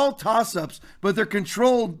 They're called toss-ups, but they're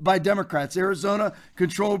controlled by Democrats. Arizona,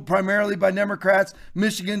 controlled primarily by Democrats.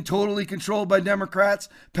 Michigan, totally controlled by Democrats.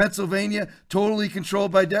 Pennsylvania, totally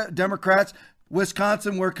controlled by Democrats.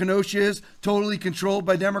 Wisconsin, where Kenosha is, totally controlled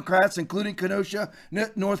by Democrats, including Kenosha.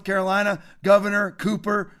 North Carolina, Governor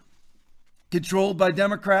Cooper, controlled by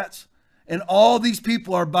Democrats. And all these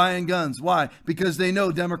people are buying guns. Why? Because they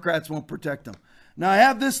know Democrats won't protect them. Now, I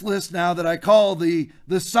have this list now that I call the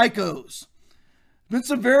psychos. Been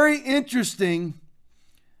some very interesting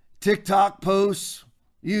TikTok posts,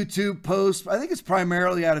 YouTube posts. I think it's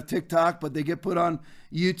primarily out of TikTok, but they get put on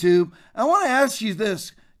YouTube. I want to ask you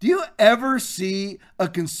this. Do you ever see a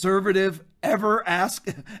conservative ever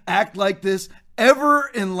act like this? Ever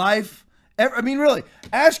in life? Ever? I mean, really,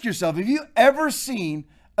 ask yourself, have you ever seen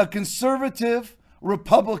a conservative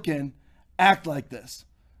Republican act like this?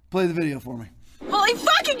 Play the video for me. Holy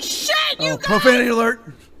fucking shit, you guys! Profanity alert.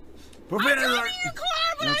 Profanity alert. I'm you,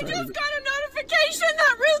 Claire, but I just got a notification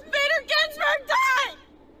that Ruth Bader Ginsburg died!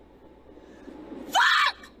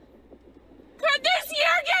 Fuck! Could this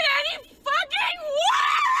year get any fucking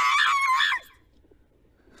worse?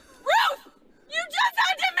 Ruth, you just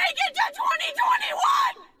had to make it to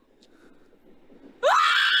 2021!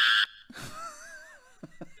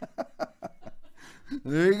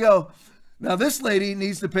 There you go. Now this lady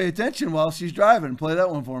needs to pay attention while she's driving. Play that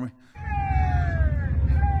one for me.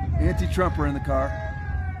 Anti-Trumper in the car.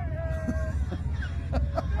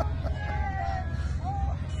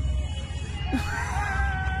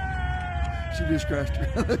 She just crashed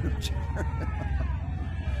her chair.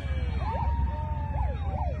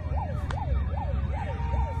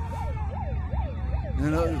 You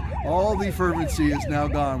know, all the fervency is now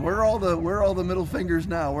gone. Where are all the middle fingers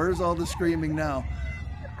now? Where's all the screaming now?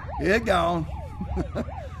 It gone.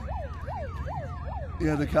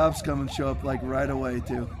 Yeah, the cops come and show up like right away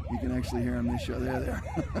too. You can actually hear them. They show there.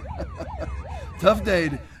 Tough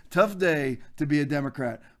day to be a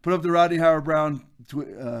Democrat. Put up the Rodney Howard Brown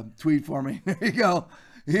tweet for me. There you go.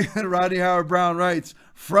 Rodney Howard Brown writes,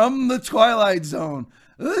 from the Twilight Zone.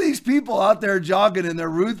 Look at these people out there jogging in their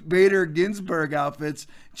Ruth Bader Ginsburg outfits,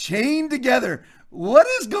 chained together. What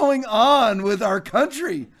is going on with our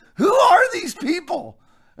country? Who are these people?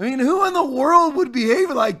 I mean, who in the world would behave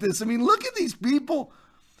like this? I mean, look at these people.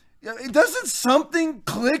 Doesn't something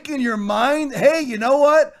click in your mind? Hey, you know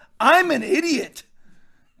what? I'm an idiot.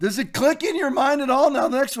 Does it click in your mind at all? Now,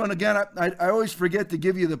 the next one, again, I always forget to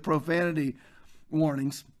give you the profanity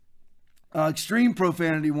warnings. Extreme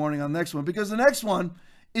profanity warning on the next one, because the next one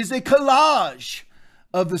is a collage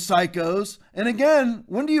of the psychos. And again,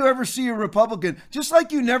 when do you ever see a Republican, just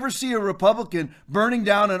like you never see a Republican burning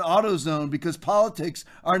down an AutoZone because politics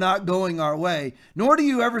are not going our way, nor do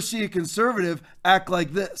you ever see a conservative act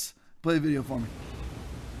like this. Play the video for me.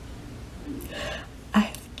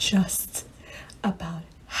 I've just about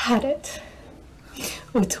had it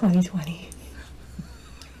with 2020.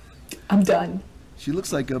 I'm done. She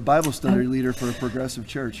looks like a Bible study leader for a progressive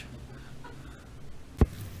church.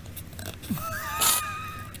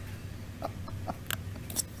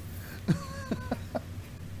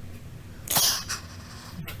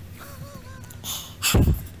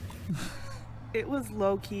 It was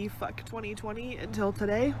low-key fuck 2020 until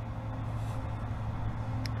today.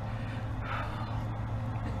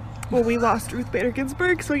 Well, we lost Ruth Bader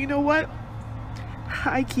Ginsburg, so you know what?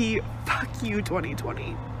 High-key, fuck you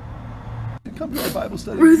 2020. Come to our Bible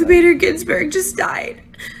study. Ruth Bader Ginsburg just died.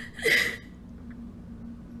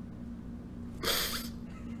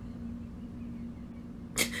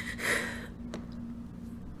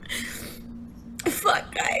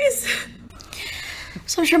 Fuck, guys.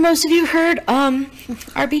 So I'm sure most of you heard,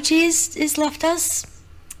 RBG is left us.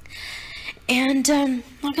 And,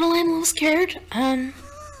 not gonna lie, I'm a little scared. I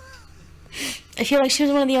feel like she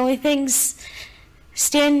was one of the only things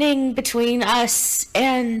standing between us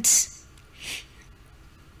and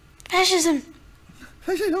fascism.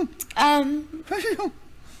 Fascism. Fascism.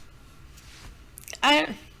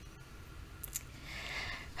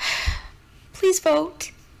 Please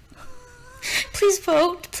vote. Please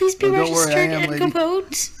vote. Please be registered and go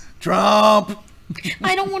vote. Trump.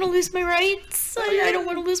 I don't want to lose my rights. I don't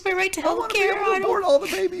want to lose my right to health care. I don't want all the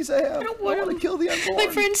babies I have. I don't want to kill the unborn. My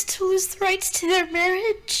friends to lose the rights to their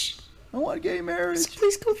marriage. I want gay marriage. So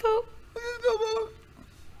please go vote. Please go vote.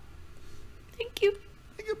 Thank you.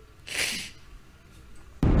 Thank you.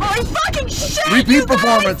 Holy fucking shit! Repeat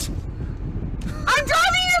performance. I'm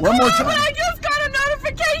driving a One car, more time. but I just got a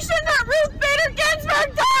notification that Ruth Bader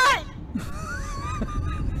Ginsburg died!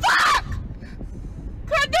 Fuck!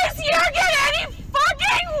 Could this year get any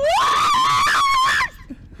fucking worse?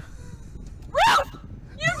 Ruth!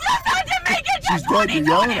 You just had to make it to She's dead. You're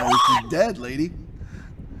yelling at her. 2021! She's dead, lady.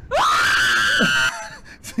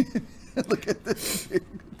 Look at this. Look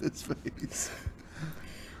at this face.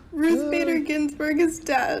 Ruth Bader Ginsburg is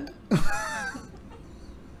dead.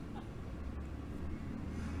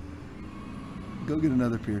 Go get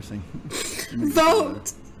another piercing.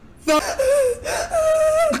 Vote. Vote.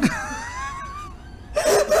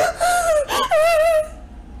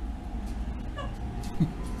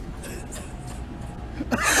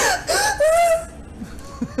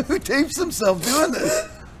 Who tapes himself doing this?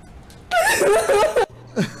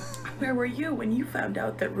 Where were you when you found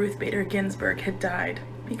out that Ruth Bader Ginsburg had died?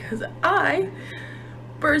 Because I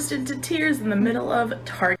burst into tears in the middle of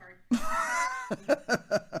Target.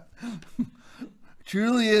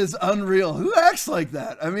 Truly is unreal. Who acts like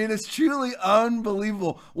that? I mean, it's truly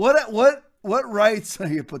unbelievable. What rights?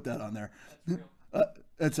 You put that on there.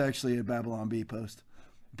 That's actually a Babylon Bee post.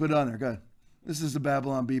 Put it on there. Go ahead. This is a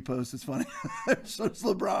Babylon Bee post. It's funny. So it's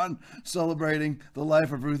LeBron celebrating the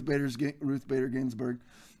life of Ruth Bader Ginsburg.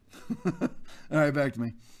 All right, back to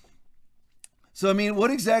me. So, I mean, what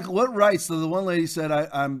rights? So the one lady said,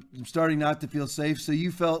 I'm starting not to feel safe. So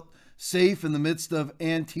you felt safe in the midst of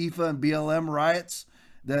Antifa and BLM riots,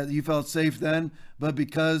 that you felt safe then, but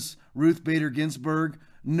because Ruth Bader Ginsburg,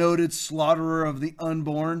 noted slaughterer of the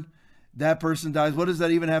unborn, that person dies. What does that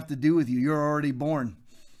even have to do with you? You're already born.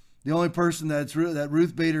 The only person that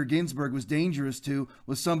Ruth Bader Ginsburg was dangerous to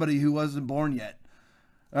was somebody who wasn't born yet.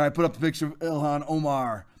 All right, put up a picture of Ilhan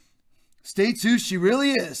Omar. States who she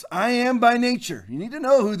really is. I am by nature. You need to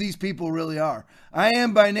know who these people really are. I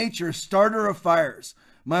am by nature a starter of fires.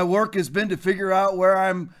 My work has been to figure out where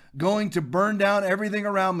I'm going to burn down everything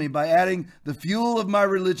around me by adding the fuel of my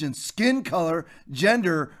religion, skin color,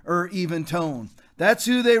 gender, or even tone. That's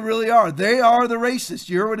who they really are. They are the racists.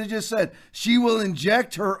 You heard what I just said. She will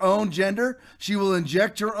inject her own gender. She will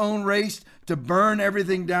inject her own race to burn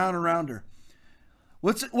everything down around her.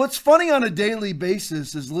 What's funny on a daily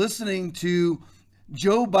basis is listening to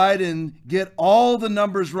Joe Biden get all the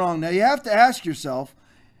numbers wrong. Now, you have to ask yourself,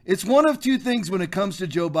 it's one of two things when it comes to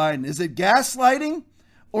Joe Biden. Is it gaslighting,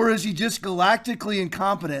 or is he just galactically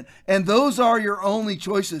incompetent? And those are your only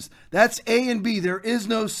choices. That's A and B. There is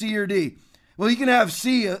no C or D. Well, you can have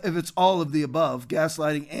C if it's all of the above,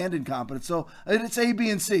 gaslighting and incompetence. So it's A,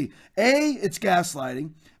 B, and C. A, it's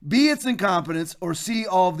gaslighting. B, it's incompetence. Or C,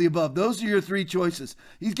 all of the above. Those are your three choices.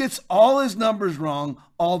 He gets all his numbers wrong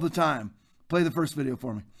all the time. Play the first video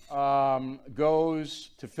for me.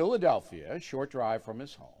 Goes to Philadelphia, short drive from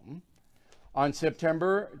his home, on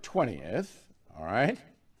September 20th, all right?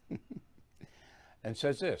 And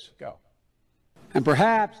says this, go. And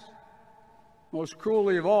perhaps, most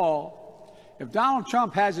cruelly of all, if Donald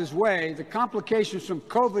Trump has his way, the complications from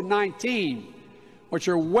COVID-19, which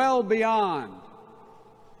are well beyond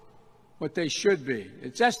what they should be.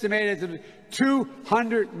 It's estimated that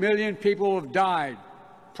 200 million people have died,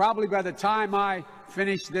 probably by the time I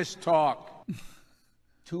finish this talk.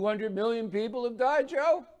 200 million people have died,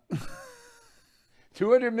 Joe?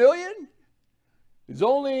 200 million? There's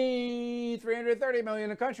only 330 million in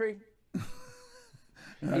the country.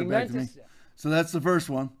 He meant to say. So that's the first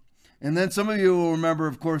one. And then some of you will remember,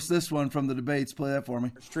 of course, this one from the debates. Play that for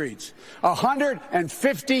me. Streets.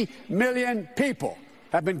 150 million people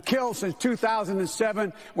have been killed since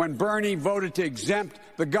 2007 when Bernie voted to exempt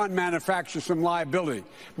the gun manufacturers from liability.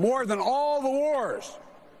 More than all the wars,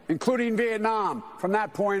 including Vietnam, from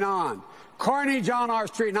that point on. Carnage on our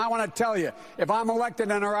street. And I want to tell you, if I'm elected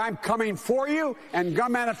and I'm coming for you and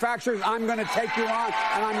gun manufacturers, I'm going to take you on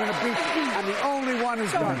and I'm going to beat you. I'm the only one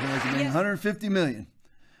who's done it. 150 million.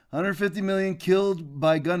 150 million killed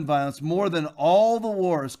by gun violence, more than all the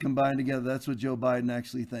wars combined together. That's what Joe Biden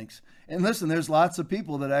actually thinks. And listen, there's lots of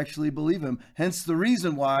people that actually believe him. Hence the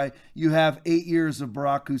reason why you have 8 years of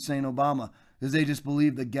Barack Hussein Obama, because they just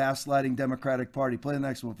believe the gaslighting Democratic Party. Play the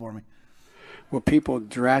next one for me. What people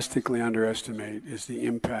drastically underestimate is the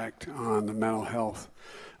impact on the mental health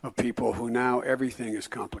of people who now everything is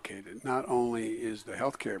complicated. Not only is the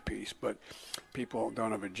healthcare piece, but people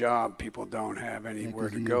don't have a job, people don't have anywhere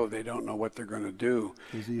to go, they don't know what they're going to do.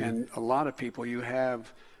 And a lot of people you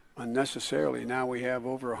have unnecessarily, now we have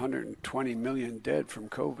over 120 million dead from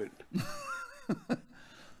COVID.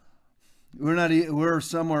 We're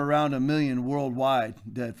somewhere around 1 million worldwide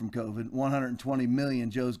dead from COVID. 120 million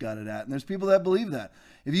Joe's got it at. And there's people that believe that.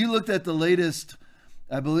 If you looked at the latest,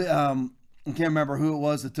 I believe, I can't remember who it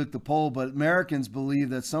was that took the poll, but Americans believe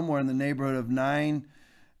that somewhere in the neighborhood of 9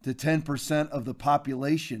 to 10% of the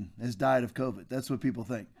population has died of COVID. That's what people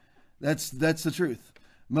think. That's the truth.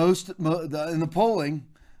 In the polling,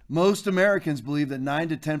 most Americans believe that 9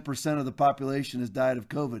 to 10% of the population has died of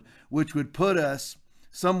COVID, which would put us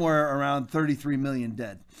somewhere around 33 million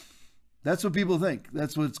dead. That's what people think.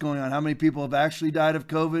 That's what's going on. How many people have actually died of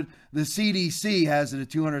COVID? The CDC has it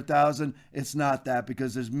at 200,000. It's not that,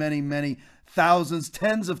 because there's many, many thousands,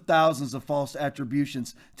 tens of thousands of false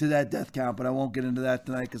attributions to that death count. But I won't get into that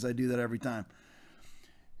tonight because I do that every time.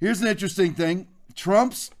 Here's an interesting thing.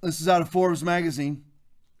 This is out of Forbes magazine.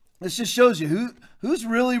 This just shows you who's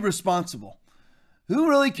really responsible. Who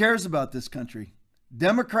really cares about this country?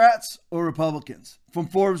 Democrats or Republicans? From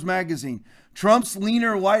Forbes magazine. Trump's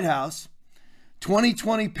leaner White House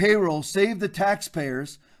 2020 payroll saved the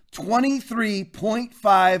taxpayers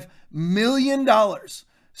 $23.5 million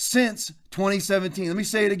since 2017. Let me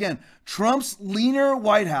say it again. Trump's leaner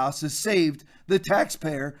White House has saved the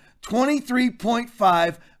taxpayer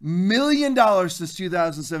 $23.5 million since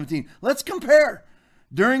 2017. Let's compare.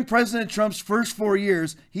 During President Trump's first 4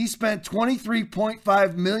 years, he spent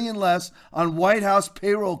 $23.5 million less on White House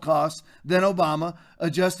payroll costs than Obama,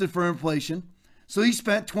 adjusted for inflation. So he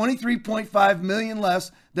spent $23.5 million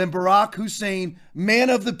less than Barack Hussein, man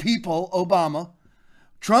of the people, Obama.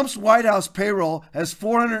 Trump's White House payroll has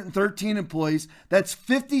 413 employees. That's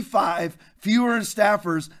 55 fewer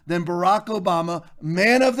staffers than Barack Obama,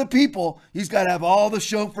 man of the people. He's got to have all the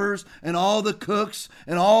chauffeurs and all the cooks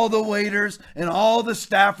and all the waiters and all the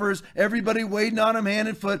staffers, everybody waiting on him hand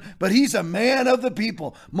and foot. But he's a man of the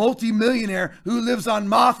people, multimillionaire who lives on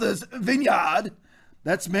Martha's Vineyard.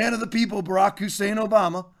 That's man of the people, Barack Hussein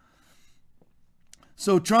Obama.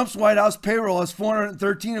 So Trump's White House payroll has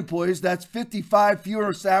 413 employees. That's 55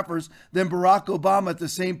 fewer staffers than Barack Obama at the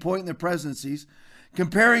same point in their presidencies.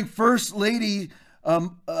 Comparing First Lady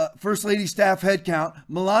staff headcount,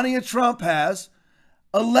 Melania Trump has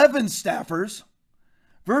 11 staffers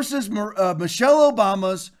versus Michelle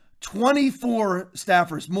Obama's 24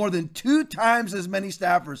 staffers, more than 2 times as many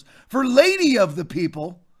staffers. For Lady of the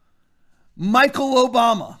People, Michael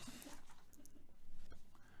Obama.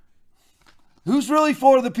 Who's really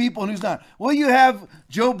for the people and who's not? Well, you have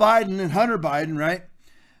Joe Biden and Hunter Biden, right?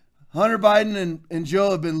 Hunter Biden and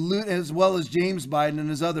Joe have been looting, as well as James Biden and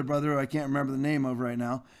his other brother, who I can't remember the name of right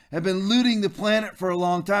now, have been looting the planet for a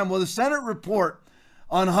long time. Well, the Senate report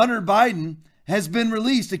on Hunter Biden has been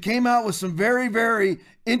released. It came out with some very, very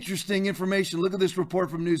interesting information. Look at this report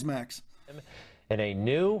from Newsmax. In a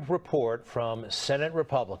new report from Senate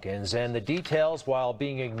Republicans, and the details, while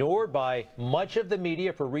being ignored by much of the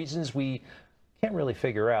media for reasons we can't really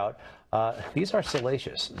figure out, these are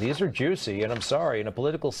salacious. These are juicy, and I'm sorry, in a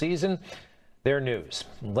political season, they're news.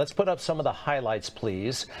 Let's put up some of the highlights,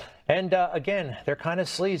 please. And again, they're kind of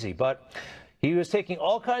sleazy, but he was taking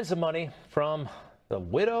all kinds of money from the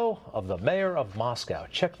widow of the mayor of Moscow.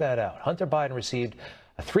 Check that out. Hunter Biden received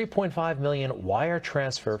a $3.5 million wire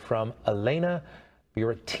transfer from Elena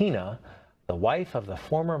Burytina, the wife of the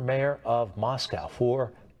former mayor of Moscow,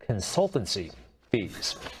 for consultancy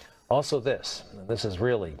fees. Also this is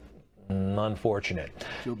really unfortunate.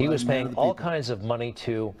 He was paying all kinds of money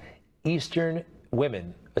to Eastern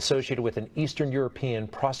women associated with an Eastern European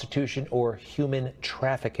prostitution or human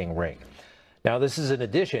trafficking ring. Now, this is in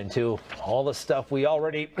addition to all the stuff we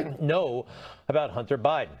already know about Hunter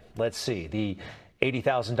Biden. Let's see. The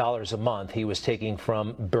 $80,000 a month he was taking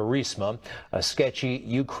from Burisma, a sketchy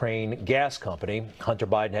Ukraine gas company. Hunter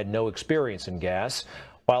Biden had no experience in gas,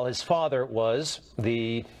 while his father was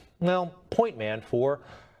the, well, point man for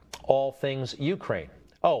all things Ukraine.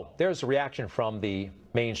 Oh, there's a reaction from the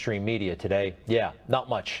mainstream media today. Yeah, not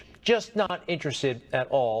much. Just not interested at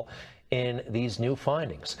all in these new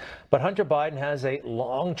findings. But Hunter Biden has a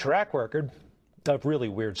long track record of really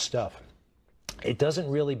weird stuff. It doesn't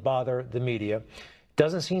really bother the media.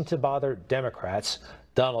 Doesn't seem to bother Democrats.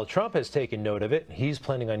 Donald Trump has taken note of it. He's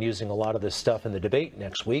planning on using a lot of this stuff in the debate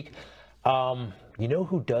next week. You know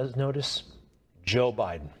who does notice? Joe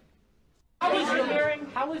Biden.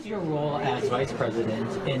 How was your role as vice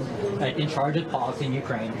president in charge of policy in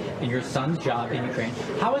Ukraine and your son's job in Ukraine?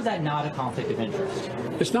 How is that not a conflict of interest?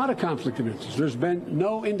 It's not a conflict of interest. There's been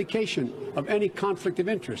no indication of any conflict of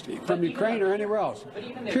interest from Ukraine or anywhere else.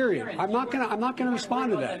 Period. I'm not going to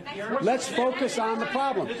respond to that. Let's focus on the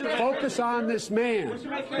problem. Focus on this man,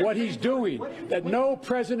 what he's doing that no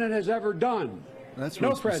president has ever done. That's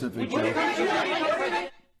really specific, Joe.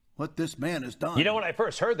 What this man has done. You know, when I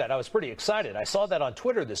first heard that, I was pretty excited. I saw that on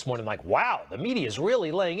Twitter this morning, like, wow, the media is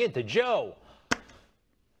really laying into Joe.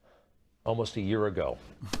 Almost a year ago,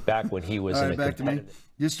 back when he was in a back to me.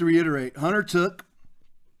 Just to reiterate, Hunter took,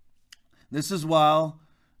 this is while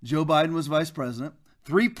Joe Biden was vice president,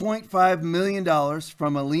 $3.5 million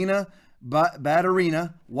from Elena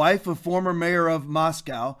Baturina, wife of former mayor of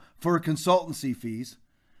Moscow, for consultancy fees.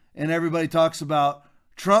 And everybody talks about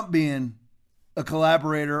Trump being a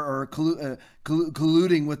collaborator or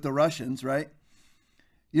colluding with the Russians, right?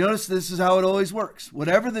 You notice this is how it always works.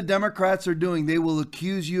 Whatever the Democrats are doing, they will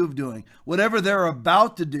accuse you of doing. Whatever they're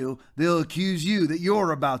about to do, they'll accuse you that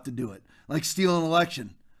you're about to do it. Like steal an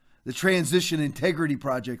election. The Transition Integrity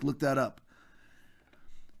Project, look that up.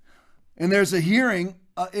 And there's a hearing,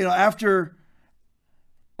 after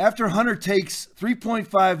Hunter takes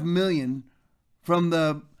 $3.5 million from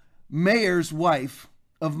the mayor's wife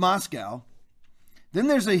of Moscow, then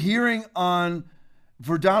there's a hearing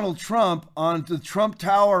for Donald Trump on the Trump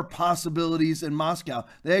Tower possibilities in Moscow.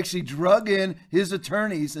 They actually drug in his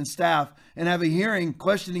attorneys and staff and have a hearing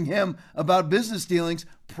questioning him about business dealings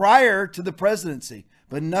prior to the presidency,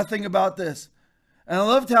 but nothing about this. And I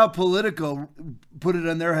loved how Politico put it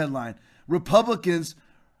on their headline. Republicans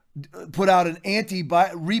put out an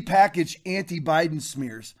repackaged anti-Biden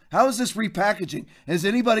smears. How is this repackaging? Has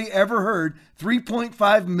anybody ever heard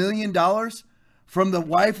 $3.5 million from the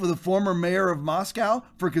wife of the former mayor of Moscow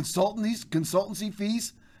for consultancy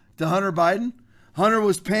fees to Hunter Biden? Hunter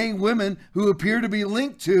was paying women who appear to be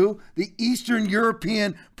linked to the Eastern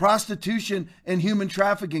European prostitution and human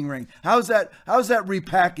trafficking ring. How's that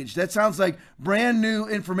repackaged? That sounds like brand new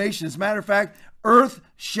information. As a matter of fact,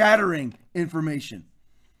 earth-shattering information.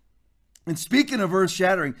 And speaking of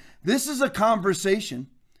earth-shattering, this is a conversation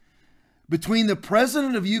between the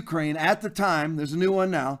president of Ukraine at the time, there's a new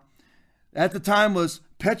one now, at the time was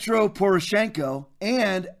Petro Poroshenko,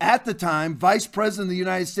 and at the time, Vice President of the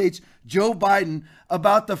United States, Joe Biden,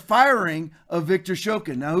 about the firing of Viktor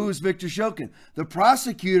Shokin. Now, who is Viktor Shokin? The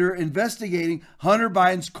prosecutor investigating Hunter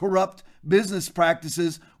Biden's corrupt business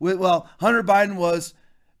practices. Hunter Biden was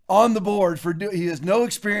on the board he has no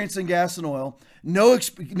experience in gas and oil, no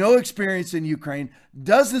experience in Ukraine,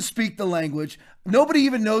 doesn't speak the language. Nobody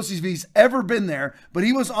even knows if he's ever been there, but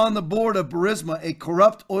he was on the board of Burisma, a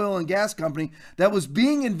corrupt oil and gas company that was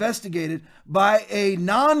being investigated by a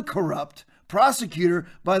non-corrupt prosecutor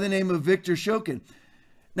by the name of Viktor Shokin.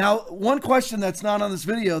 Now, one question that's not on this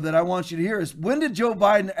video that I want you to hear is, when did Joe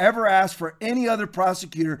Biden ever ask for any other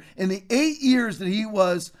prosecutor in the 8 years that he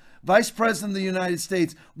was Vice President of the United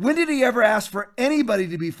States. When did he ever ask for anybody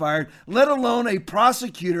to be fired, let alone a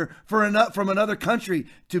prosecutor from another country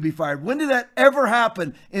to be fired? When did that ever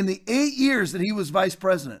happen in the 8 years that he was vice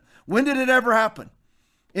president? When did it ever happen?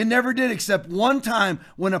 It never did, except one time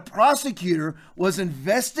when a prosecutor was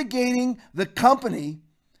investigating the company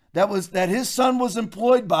that his son was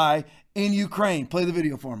employed by in Ukraine. Play the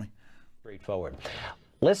video for me. Straightforward.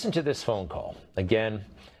 Listen to this phone call. Again,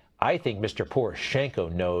 I think Mr.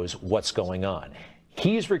 Poroshenko knows what's going on.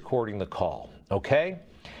 He's recording the call, okay?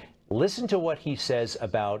 Listen to what he says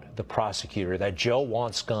about the prosecutor that Joe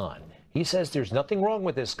wants gone. He says there's nothing wrong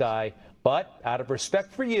with this guy, but out of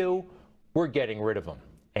respect for you, we're getting rid of him.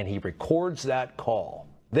 And he records that call.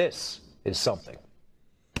 This is something.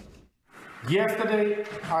 Yesterday,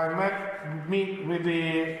 I met with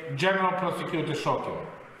the General Prosecutor Shokin.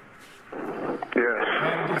 Yes.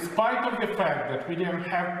 And despite of the fact that we didn't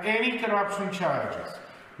have any corruption charges,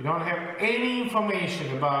 we don't have any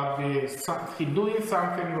information about he doing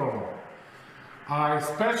something wrong, I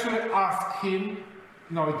especially asked him,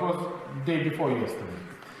 no, it was the day before yesterday,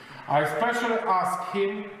 I especially asked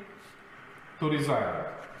him to resign.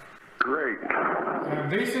 Great.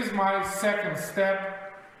 And this is my second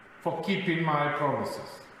step for keeping my promises.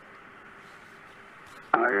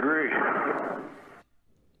 I agree.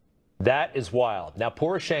 That is wild. Now,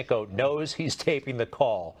 Poroshenko knows he's taping the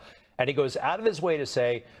call, and he goes out of his way to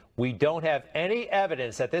say, we don't have any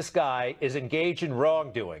evidence that this guy is engaged in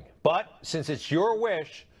wrongdoing. But since it's your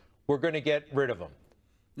wish, we're going to get rid of him.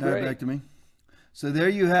 All right, back to me. So there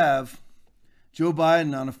you have Joe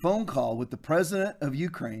Biden on a phone call with the president of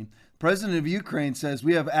Ukraine. The president of Ukraine says,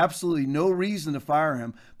 we have absolutely no reason to fire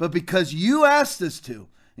him, but because you asked us to,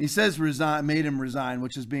 he says made him resign,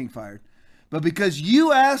 which is being fired. But because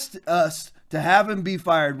you asked us to have him be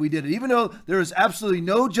fired, we did it, even though there is absolutely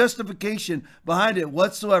no justification behind it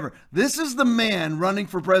whatsoever. This is the man running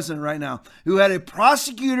for president right now who had a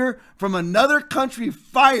prosecutor from another country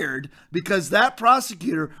fired because that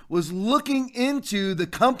prosecutor was looking into the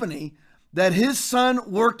company that his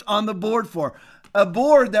son worked on the board for. A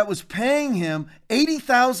board that was paying him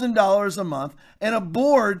 $80,000 a month, and a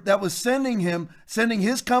board that was sending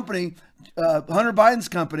his company, Hunter Biden's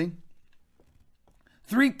company,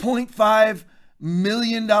 $3.5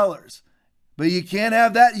 million. But you can't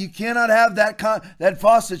have that. You cannot have that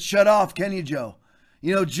faucet shut off, can you, Joe?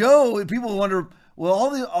 You know, Joe, people wonder, well,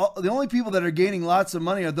 the only people that are gaining lots of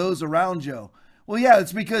money are those around Joe. Well, yeah,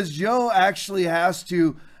 it's because Joe actually has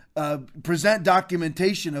to present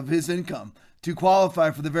documentation of his income to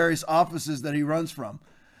qualify for the various offices that he runs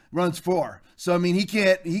for. So, I mean, he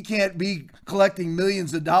can't be collecting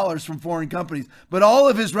millions of dollars from foreign companies, but all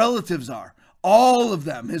of his relatives are. All of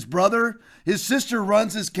them. His brother, his sister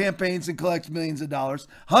runs his campaigns and collects millions of dollars.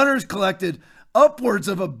 Hunter's collected upwards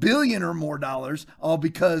of $1 billion or more dollars, all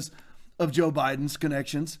because of Joe Biden's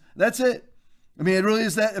connections. That's it. I mean, it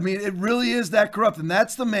really is that corrupt. And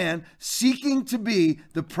that's the man seeking to be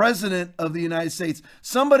the president of the United States.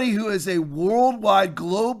 Somebody who is a worldwide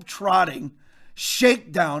globe-trotting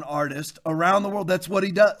shakedown artist around the world. That's what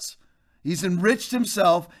he does. He's enriched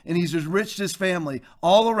himself and he's enriched his family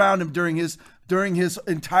all around him during his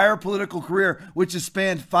entire political career, which has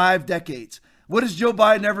spanned 5 decades. What has Joe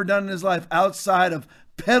Biden ever done in his life outside of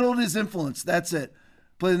peddled his influence? That's it.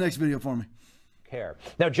 Play the next video for me.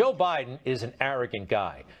 Now, Joe Biden is an arrogant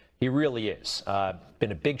guy. He really is.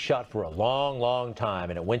 Been a big shot for a long, long time,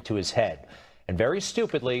 and it went to his head. And very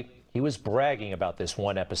stupidly, he was bragging about this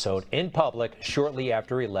one episode in public shortly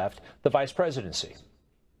after he left the vice presidency.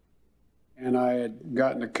 And I had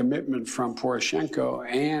gotten a commitment from Poroshenko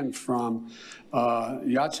and from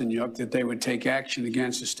Yatsenyuk that they would take action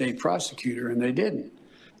against the state prosecutor, and they didn't.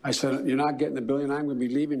 I said, you're not getting the $1 billion. I'm going to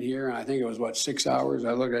be leaving here. And I think it was, 6 hours?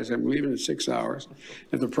 I said, I'm leaving in 6 hours.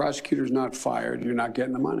 If the prosecutor's not fired, you're not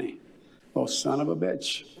getting the money. Well, son of a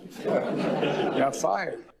bitch. Got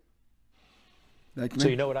fired. So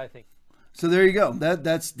you know what I think? So there you go.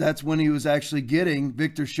 That's when he was actually getting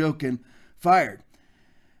Viktor Shokin fired.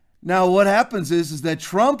 Now, what happens is that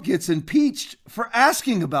Trump gets impeached for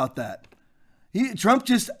asking about that. Trump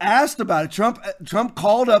just asked about it. Trump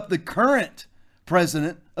called up the current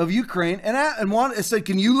president of Ukraine and said,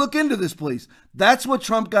 can you look into this, please? That's what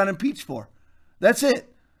Trump got impeached for. That's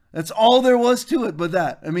it. That's all there was to it but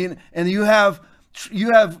that. I mean, and you have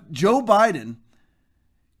Joe Biden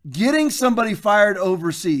getting somebody fired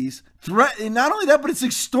overseas. And not only that, but it's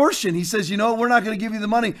extortion. He says, you know, we're not going to give you the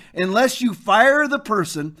money unless you fire the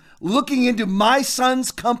person looking into my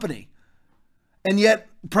son's company. And yet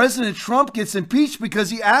President Trump gets impeached because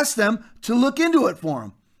he asked them to look into it for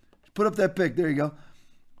him. Put up that pic. There you go.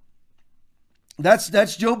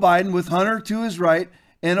 That's Joe Biden with Hunter to his right.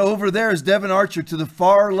 And over there is Devon Archer to the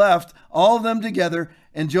far left, all of them together.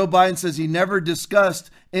 And Joe Biden says he never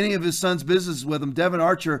discussed any of his son's business with him. Devon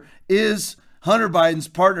Archer is Hunter Biden's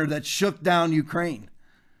partner that shook down Ukraine.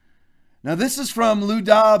 Now, this is from Lou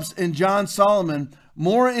Dobbs and John Solomon.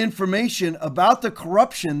 More information about the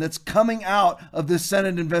corruption that's coming out of this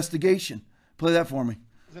Senate investigation. Play that for me.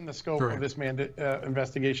 In the scope of this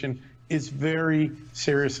investigation is very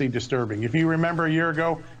seriously disturbing. If you remember a year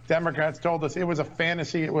ago, Democrats told us it was a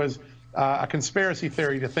fantasy. It was a conspiracy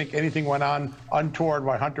theory to think anything went on untoward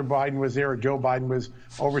while Hunter Biden was there or Joe Biden was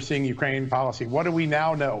overseeing Ukraine policy. What do we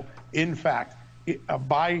now know? In fact,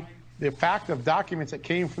 by the fact of documents that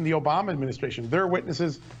came from the Obama administration, their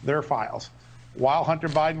witnesses, their files. While Hunter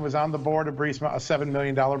Biden was on the board of Burisma, a $7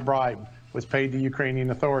 million bribe was paid to Ukrainian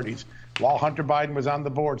authorities. While Hunter Biden was on the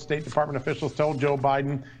board, State Department officials told Joe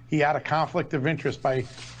Biden he had a conflict of interest by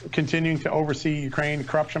continuing to oversee Ukraine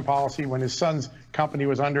corruption policy when his son's company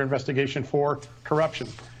was under investigation for corruption.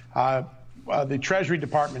 The Treasury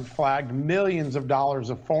Department flagged millions of dollars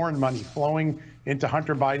of foreign money flowing into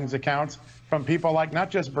Hunter Biden's accounts from people like not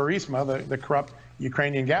just Burisma, the corrupt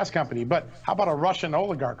Ukrainian gas company, but how about a Russian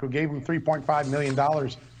oligarch who gave him $3.5 million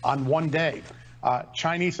on one day?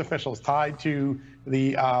 Chinese officials tied to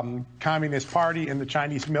the Communist Party and the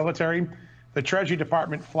Chinese military. The Treasury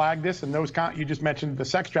Department flagged this, and those you just mentioned the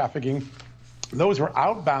sex trafficking. Those were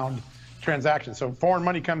outbound transactions. So foreign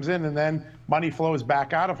money comes in, and then money flows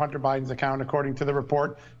back out of Hunter Biden's account, according to the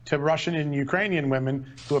report, to Russian and Ukrainian women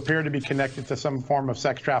who appear to be connected to some form of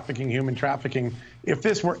sex trafficking, human trafficking. If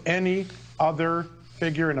this were any other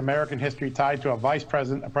figure in American history tied to a vice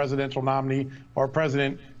president, a presidential nominee, or a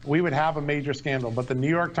president, we would have a major scandal. But the New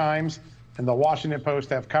York Times and the Washington Post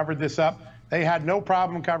have covered this up. They had no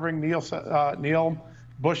problem covering Neil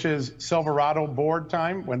Bush's Silverado board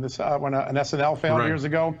time when an SNL failed years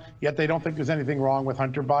ago, yet they don't think there's anything wrong with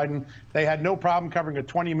Hunter Biden. They had no problem covering a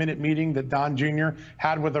 20-minute meeting that Don Jr.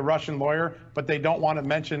 had with a Russian lawyer, but they don't want to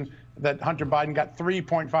mention that Hunter Biden got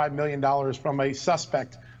 $3.5 million from a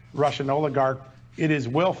suspect Russian oligarch. It is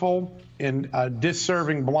willful and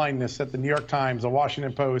disserving blindness that the New York Times, the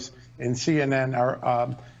Washington Post, and CNN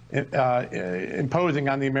are imposing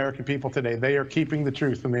on the American people today. They are keeping the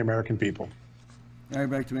truth from the American people. All right,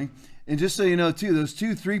 back to me. And just so you know, too, those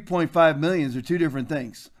two $3.5 million are two different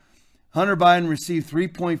things. Hunter Biden received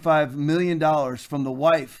 $3.5 million from the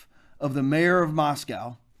wife of the mayor of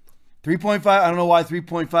Moscow. 3.5, I don't know why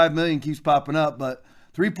 3.5 million keeps popping up, but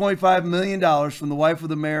 $3.5 million from the wife of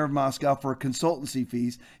the mayor of Moscow for consultancy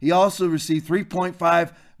fees. He also received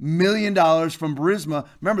 $3.5 million from Burisma.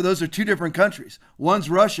 Remember, those are two different countries. One's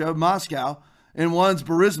Russia, Moscow, and one's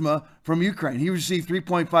Burisma from Ukraine. He received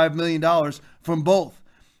 $3.5 million from both.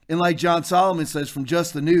 And like John Solomon says from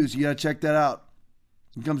Just the News, you got to check that out.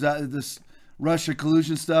 It comes out of this Russia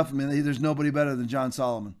collusion stuff. I mean, there's nobody better than John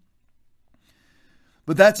Solomon.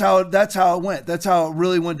 But that's how it went. That's how it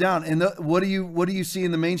really went down. And what do you see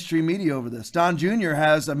in the mainstream media over this? Don Jr.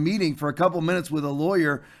 has a meeting for a couple minutes with a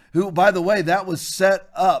lawyer who, by the way, that was set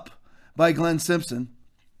up by Glenn Simpson.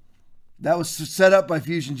 That was set up by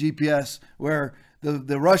Fusion GPS, where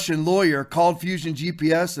the Russian lawyer called Fusion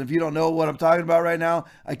GPS. And if you don't know what I'm talking about right now,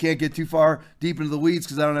 I can't get too far deep into the weeds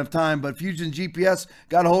because I don't have time. But Fusion GPS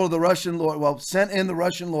got a hold of the Russian lawyer, sent in the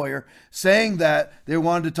Russian lawyer saying that they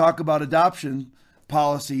wanted to talk about adoption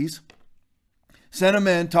policies, sent him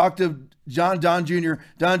in, talked to Don Jr.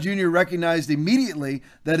 Don Jr. recognized immediately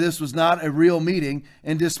that this was not a real meeting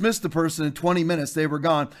and dismissed the person in 20 minutes. They were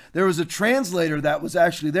gone. There was a translator that was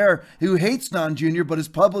actually there who hates Don Jr. but has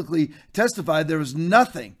publicly testified there was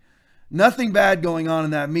nothing bad going on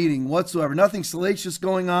in that meeting whatsoever. Nothing salacious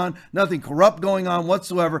going on, nothing corrupt going on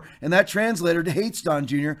whatsoever. And that translator hates Don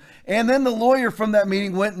Jr. And then the lawyer from that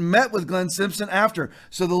meeting went and met with Glenn Simpson after.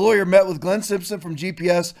 So the lawyer met with Glenn Simpson from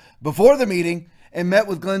GPS before the meeting and met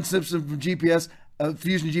with Glenn Simpson from GPS,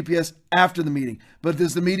 Fusion GPS after the meeting. But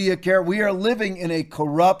does the media care? We are living in a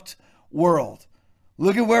corrupt world.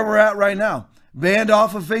 Look at where we're at right now. Banned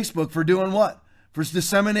off of Facebook for doing what? For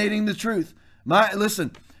disseminating the truth.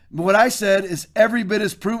 Listen, what I said is every bit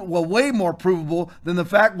as way more provable than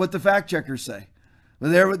what the fact checkers say.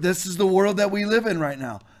 This is the world that we live in right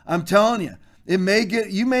now. I'm telling you, you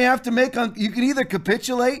may have to you can either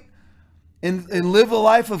capitulate and live a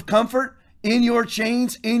life of comfort in your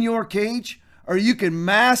chains, in your cage, or you can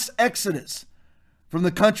mass exodus from the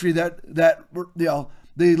country the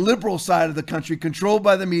liberal side of the country, controlled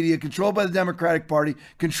by the media, controlled by the Democratic Party,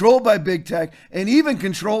 controlled by big tech, and even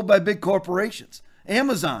controlled by big corporations.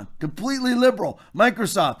 Amazon, completely liberal.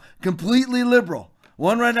 Microsoft, completely liberal.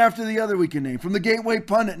 One right after the other we can name. From the Gateway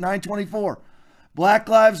Pundit, 924. Black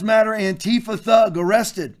Lives Matter Antifa thug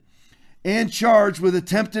arrested and charged with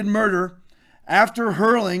attempted murder after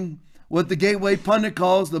hurling what the Gateway pundit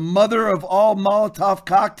calls the mother of all Molotov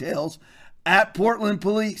cocktails at Portland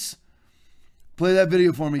police. Play that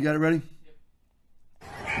video for me. You got it ready?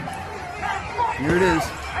 Here it is.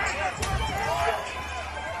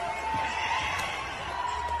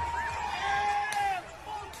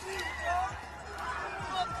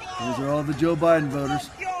 Those are all the Joe Biden voters.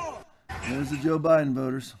 There's the Joe Biden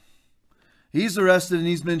voters. He's arrested and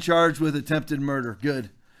he's been charged with attempted murder. Good.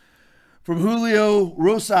 From Julio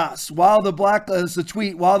Rosas, it's a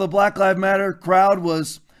tweet, while the Black Lives Matter crowd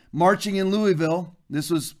was marching in Louisville,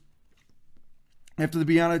 this was after the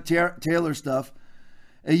Breonna Taylor stuff,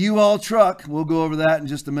 a U-Haul truck, we'll go over that in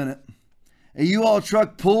just a minute, a U-Haul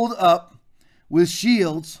truck pulled up with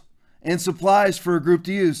shields and supplies for a group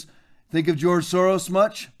to use. Think of George Soros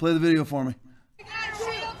much? Play the video for me.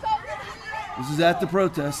 This is at the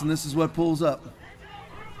protest, and this is what pulls up.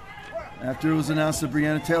 After it was announced that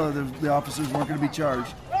Breonna Taylor, the officers weren't going to be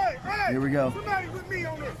charged. Here we go.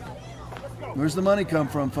 Where's the money come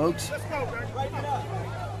from, folks?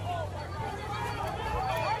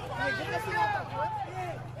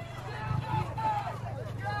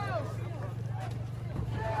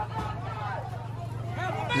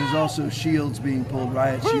 There's also shields being pulled,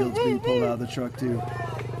 riot shields being pulled out of the truck too.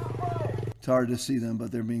 It's hard to see them,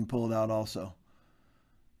 but they're being pulled out also.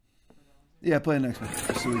 Yeah, play the next one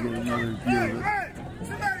so we get another view of it.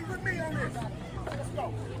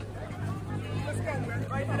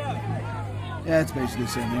 Yeah, it's basically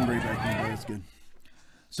the same thing. Right back in, but that's good.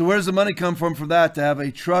 So where does the money come from for that, to have a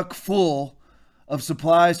truck full of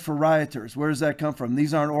supplies for rioters? Where does that come from?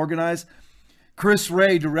 These aren't organized. Chris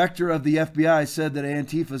Wray, director of the FBI, said that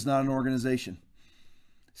Antifa is not an organization.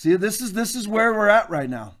 See, this is where we're at right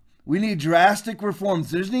now. We need drastic reforms.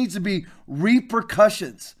 There needs to be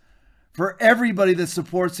repercussions for everybody that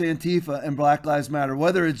supports Antifa and Black Lives Matter,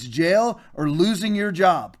 whether it's jail or losing your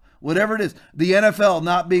job, whatever it is. The NFL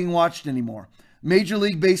not being watched anymore. Major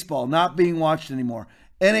League Baseball not being watched anymore.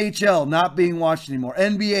 NHL not being watched anymore.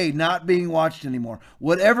 NBA not being watched anymore.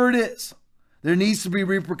 Whatever it is, there needs to be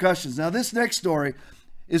repercussions. Now, this next story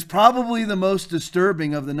is probably the most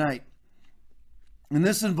disturbing of the night. And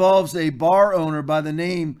this involves a bar owner by the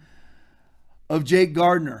name of Jake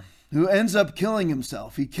Gardner, who ends up killing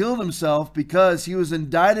himself. He killed himself because he was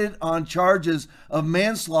indicted on charges of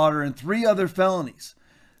manslaughter and 3 other felonies.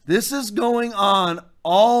 This is going on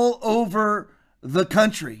all over the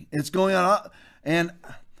country. It's going on. And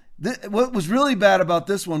what was really bad about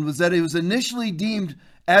this one was that it was initially deemed,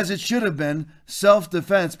 as it should have been,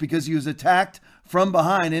 self-defense because he was attacked from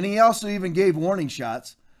behind. And he also even gave warning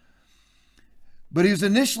shots. But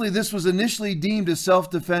this was initially deemed a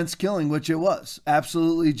self-defense killing, which it was.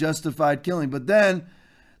 Absolutely justified killing. But then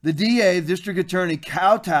the DA, district attorney,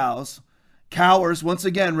 cowers, once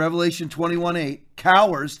again, Revelation 21:8,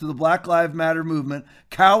 cowers to the Black Lives Matter movement,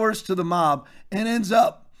 cowers to the mob, and ends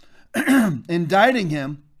up indicting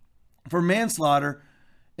him for manslaughter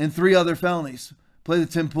and 3 other felonies. Play the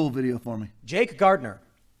Tim Pool video for me. Jake Gardner,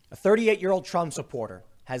 a 38-year-old Trump supporter,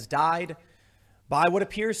 has died by what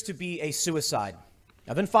appears to be a suicide.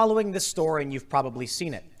 I've been following this story, and you've probably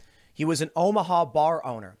seen it. He was an Omaha bar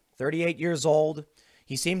owner, 38 years old.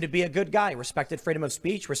 He seemed to be a good guy, respected freedom of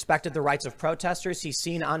speech, respected the rights of protesters. He's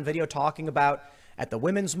seen on video talking about at the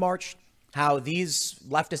Women's March how these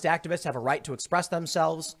leftist activists have a right to express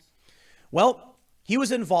themselves. Well, he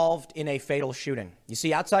was involved in a fatal shooting. You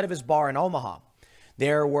see, outside of his bar in Omaha,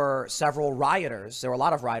 there were several rioters. There were a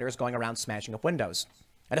lot of rioters going around smashing up windows.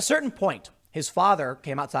 At a certain point, his father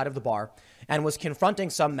came outside of the bar and was confronting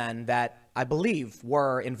some men that I believe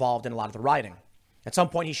were involved in a lot of the rioting. At some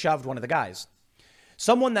point, he shoved one of the guys.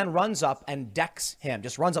 Someone then runs up and decks him,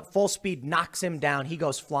 just runs up full speed, knocks him down. He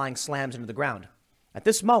goes flying, slams into the ground. At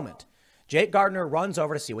this moment, Jake Gardner runs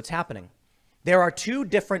over to see what's happening. There are 2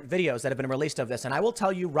 different videos that have been released of this, and I will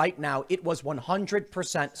tell you right now, it was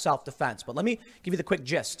 100% self-defense. But let me give you the quick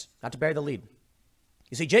gist, not to bury the lead.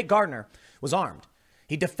 You see, Jake Gardner was armed.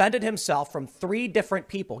 He defended himself from 3 different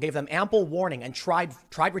people, gave them ample warning, and tried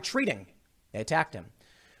retreating. They attacked him.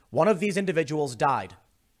 One of these individuals died.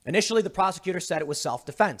 Initially, the prosecutor said it was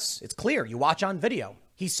self-defense. It's clear. You watch on video.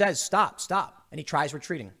 He says, stop, and he tries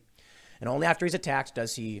retreating. And only after he's attacked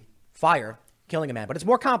does he fire, killing a man. But it's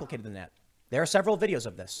more complicated than that. There are several videos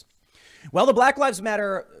of this. Well, the Black Lives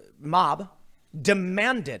Matter mob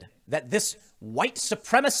demanded that this white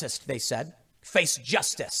supremacist, they said, face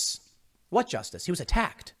justice. What justice? He was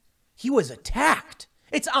attacked. He was attacked.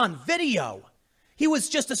 It's on video. He was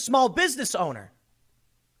just a small business owner.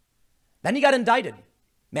 Then he got indicted.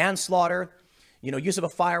 Manslaughter, use of a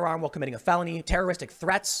firearm while committing a felony, terroristic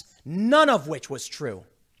threats, none of which was true.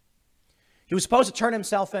 He was supposed to turn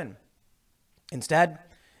himself in. Instead,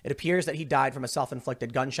 it appears that he died from a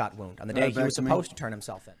self-inflicted gunshot wound on the day he was supposed to turn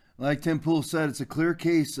himself in. Like Tim Pool said, it's a clear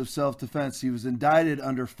case of self-defense. He was indicted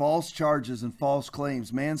under false charges and false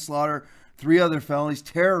claims, manslaughter, 3 other felonies,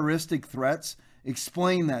 terroristic threats.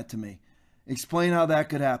 Explain that to me. Explain how that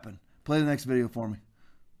could happen. Play the next video for me.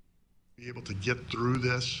 Be able to get through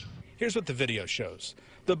this. Here's what the video shows.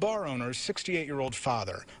 The bar owner's 68-year-old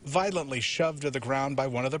father violently shoved to the ground by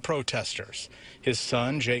one of the protesters. His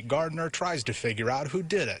son, Jake Gardner, tries to figure out who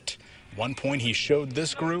did it. At one point, he showed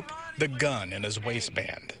this group the gun in his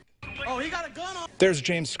waistband. Oh, he got a gun on. There's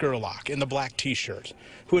James Scurlock in the black T-shirt,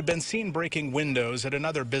 who had been seen breaking windows at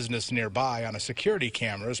another business nearby on a security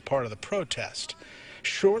camera as part of the protest.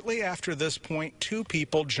 Shortly after this point, 2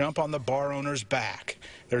 people jump on the bar owner's back.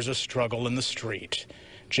 There's a struggle in the street.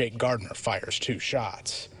 Jake Gardner fires 2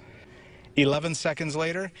 shots. 11 seconds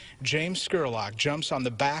later, James Scurlock jumps on the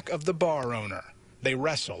back of the bar owner. They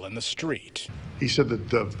wrestle in the street. He said that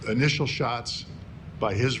the initial shots,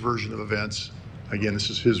 by his version of events, again, this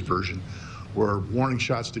is his version, were warning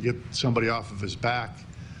shots to get somebody off of his back,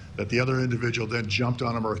 that the other individual then jumped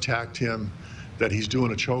on him or attacked him, that he's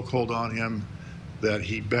doing a chokehold on him, that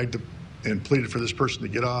he begged and pleaded for this person to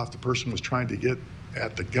get off. The person was trying to get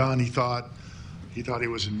at the gun, he thought. He thought he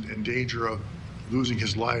was in danger of losing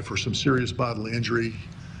his life or some serious bodily injury,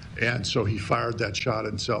 and so he fired that shot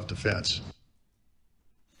in self-defense.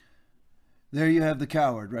 There you have the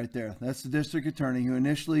coward right there. That's the district attorney who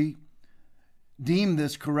initially deemed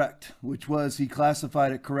this correct, which was he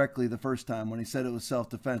classified it correctly the first time when he said it was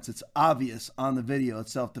self-defense. It's obvious on the video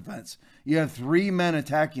it's self-defense. You have 3 men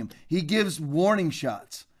attacking him. He gives warning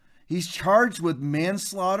shots. He's charged with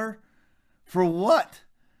manslaughter for what?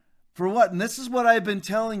 For what? And this is what I've been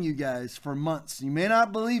telling you guys for months. You may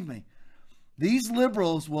not believe me. These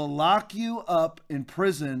liberals will lock you up in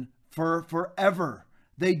prison for forever.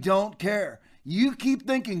 They don't care. You keep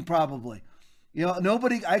thinking probably.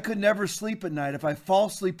 I could never sleep at night if I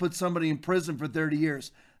falsely put somebody in prison for 30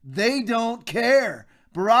 years. They don't care.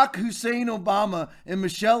 Barack Hussein Obama and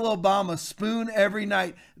Michelle Obama spoon every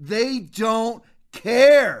night. They don't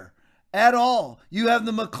care at all. You have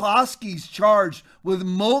the McCloskeys charged with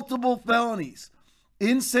multiple felonies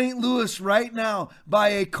in St. Louis right now by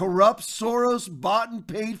a corrupt, Soros bought and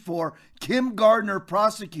paid for Kim Gardner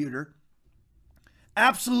prosecutor.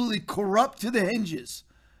 Absolutely corrupt to the hinges.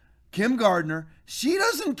 Kim Gardner, she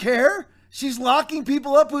doesn't care. She's locking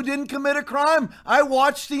people up who didn't commit a crime. I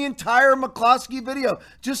watched the entire McCloskey video,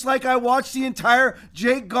 just like I watched the entire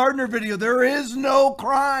Jake Gardner video. There is no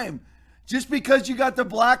crime. Just because you got the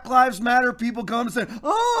Black Lives Matter people come and say,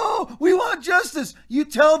 oh, we want justice. You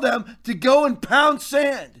tell them to go and pound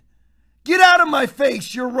sand. Get out of my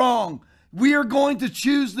face. You're wrong. We are going to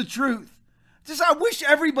choose the truth. I wish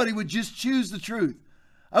everybody would just choose the truth.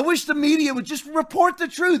 I wish the media would just report the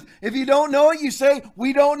truth. If you don't know it, you say,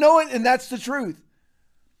 we don't know it, and that's the truth.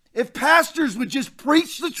 If pastors would just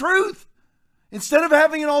preach the truth instead of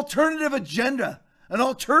having an alternative agenda, an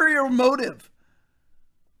ulterior motive.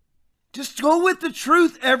 Just go with the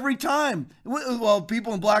truth every time. Well,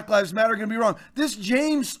 people in Black Lives Matter are going to be wrong. This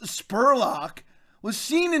James Spurlock was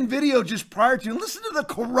seen in video just prior to. Listen to the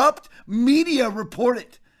corrupt media report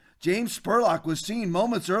it. James Spurlock was seen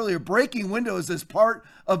moments earlier breaking windows as part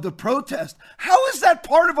of the protest. How is that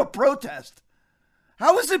part of a protest?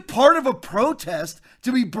 How is it part of a protest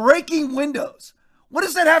to be breaking windows? What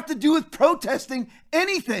does that have to do with protesting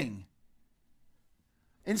anything?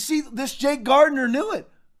 And see, this Jake Gardner knew it.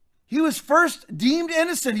 He was first deemed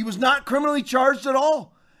innocent. He was not criminally charged at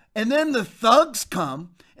all. And then the thugs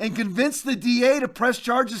come and convince the DA to press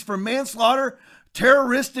charges for manslaughter,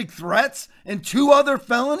 terroristic threats, and 2 other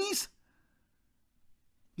felonies.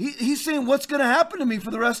 He's saying, what's going to happen to me for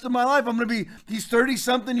the rest of my life? He's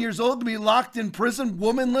 30-something years old, to be locked in prison,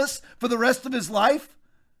 womanless for the rest of his life.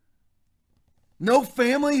 No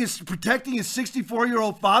family is protecting his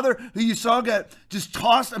 64-year-old father, who you saw got just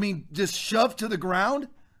tossed, just shoved to the ground.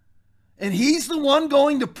 And he's the one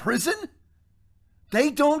going to prison?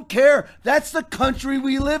 They don't care. That's the country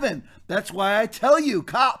we live in. That's why I tell you,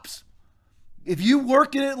 cops, if you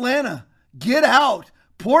work in Atlanta, get out.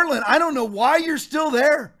 Portland, I don't know why you're still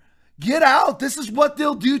there. Get out. This is what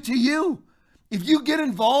they'll do to you. If you get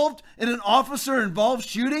involved in an officer-involved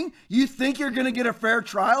shooting, you think you're going to get a fair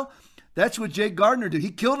trial? That's what Jake Gardner did.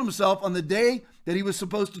 He killed himself on the day that he was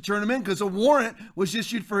supposed to turn him in because a warrant was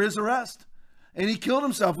issued for his arrest. And he killed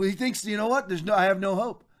himself. He thinks, you know what? I have no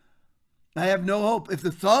hope. I have no hope. If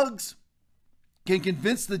the thugs can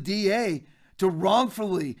convince the DA to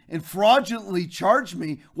wrongfully and fraudulently charge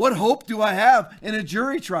me, what hope do I have in a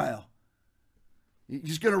jury trial? You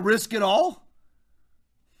just going to risk it all?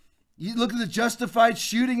 You look at the justified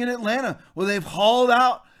shooting in Atlanta where they've hauled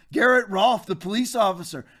out Garrett Rolfe, the police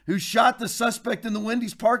officer who shot the suspect in the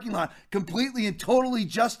Wendy's parking lot, completely and totally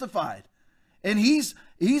justified. And he's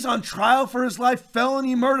on trial for his life,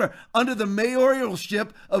 felony murder, under the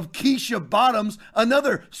mayoralship of Keisha Bottoms,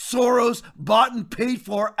 another Soros bought and paid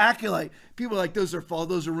for acolyte. People are like, those are false,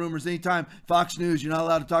 those are rumors. Anytime Fox News, you're not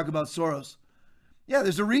allowed to talk about Soros. Yeah,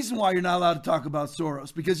 there's a reason why you're not allowed to talk about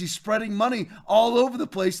Soros, because he's spreading money all over the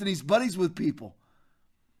place and he's buddies with people.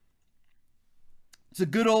 It's a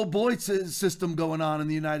good old boy system going on in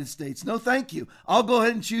the United States. No, thank you. I'll go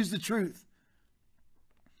ahead and choose the truth.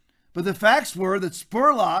 But the facts were that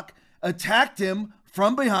Spurlock attacked him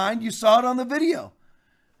from behind. You saw it on the video.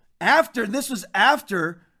 This was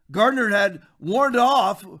after Gardner had warded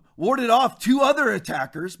off two other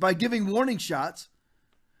attackers by giving warning shots.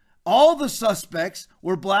 All the suspects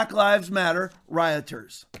were Black Lives Matter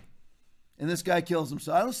rioters. And this guy kills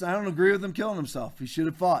himself. I don't agree with him killing himself. He should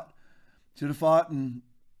have fought. Should have fought and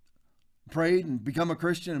prayed and become a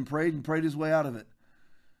Christian and prayed his way out of it.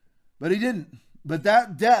 But he didn't. But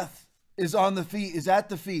that death is at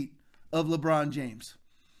the feet of LeBron James.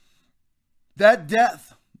 That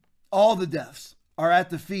death, all the deaths, are at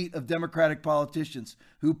the feet of Democratic politicians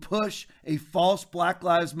who push a false Black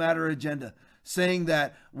Lives Matter agenda, saying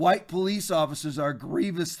that white police officers are a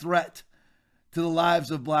grievous threat to the lives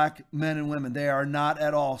of black men and women. They are not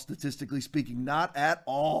at all, statistically speaking, not at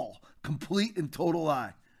all. Complete and total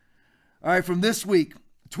lie. All right, from this week,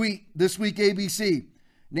 tweet, This Week ABC,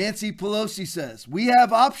 Nancy Pelosi says, we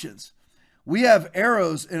have options. We have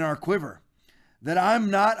arrows in our quiver that I'm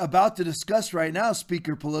not about to discuss right now,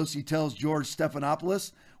 Speaker Pelosi tells George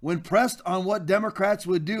Stephanopoulos. When pressed on what Democrats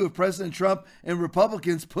would do if President Trump and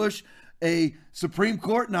Republicans push a Supreme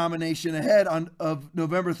Court nomination ahead of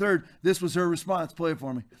November 3rd, this was her response. Play it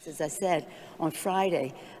for me. As I said, on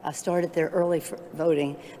Friday, I started there early for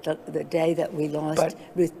voting the day that we lost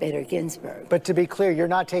Ruth Bader Ginsburg. But to be clear, you're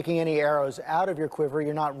not taking any arrows out of your quiver.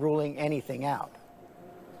 You're not ruling anything out.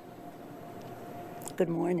 Good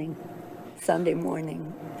morning. Sunday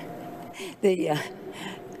morning. We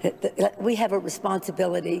have a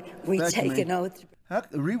responsibility. We take an oath.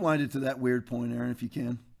 Rewind it to that weird point, Aaron, if you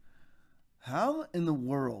can. How in the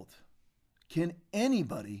world can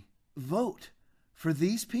anybody vote for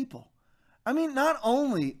these people? I mean, not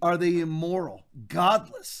only are they immoral,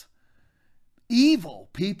 godless, evil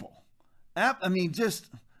people, just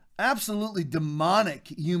absolutely demonic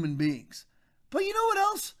human beings. But you know what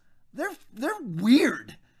else? They're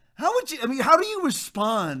weird. How do you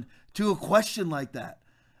respond to a question like that?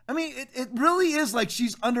 I mean, it really is like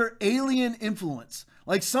she's under alien influence.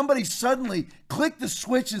 Like somebody suddenly clicked the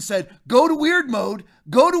switch and said, go to weird mode,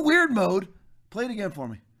 go to weird mode. Play it again for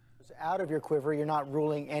me. Out of your quiver, you're not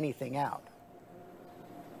ruling anything out.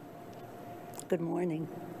 Good morning.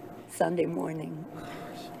 Sunday morning.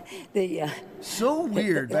 So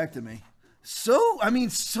weird, back to me. So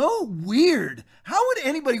weird. How would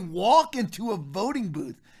anybody walk into a voting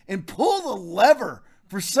booth and pull the lever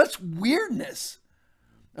for such weirdness?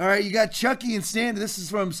 All right, you got Chucky and Sandy. This is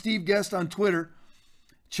from Steve Guest on Twitter.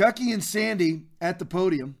 Chucky and Sandy at the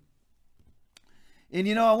podium. And,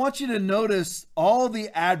 I want you to notice all the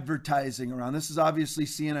advertising around. This is obviously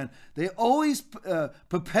CNN. They always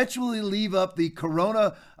perpetually leave up the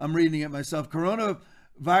I'm reading it myself,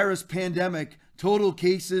 coronavirus pandemic, total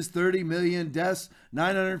cases, 30 million, deaths,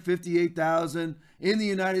 958,000. In the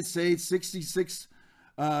United States, 66.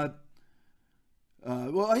 That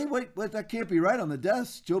can't be right on the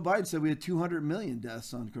deaths. Joe Biden said we had 200 million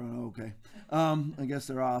deaths on corona. Okay. I guess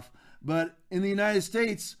they're off. But in the United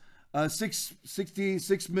States,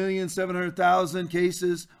 66,700,000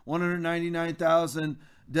 cases, 199,000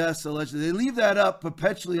 deaths allegedly. They leave that up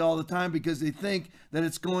perpetually all the time because they think that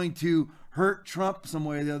it's going to hurt Trump some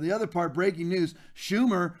way. The other part, breaking news,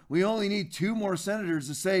 Schumer, we only need 2 more senators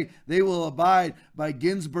to say they will abide by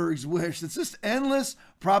Ginsburg's wish. It's just endless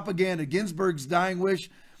propaganda. Ginsburg's dying wish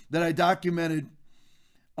that I documented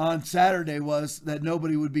on Saturday was that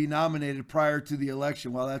nobody would be nominated prior to the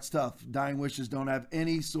election. Well, that's tough. Dying wishes don't have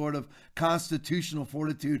any sort of constitutional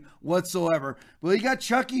fortitude whatsoever. Well, you got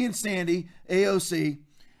Chucky and Sandy, AOC,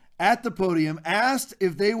 at the podium, asked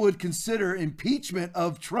if they would consider impeachment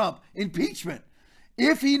of Trump. Impeachment.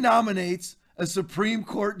 If he nominates a Supreme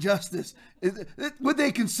Court justice, would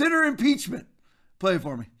they consider impeachment? Play it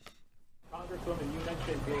for me. Congresswoman, you mentioned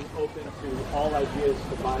election being open to all ideas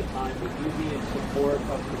to buy time, would you be in support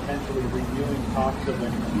of potentially renewing talks of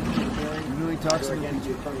an impeachment hearing? Renewing talks of against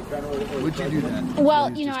the Attorney General? Would you do that?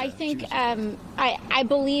 Well, you know, I think I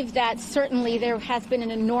believe that certainly there has been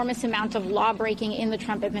an enormous amount of law breaking in the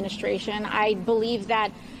Trump administration. I believe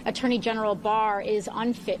that Attorney General Barr is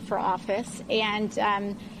unfit for office, and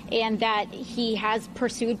that he has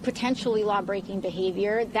pursued potentially law-breaking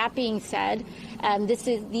behavior. That being said,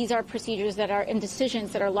 these are procedures that are and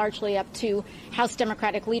decisions that are largely up to House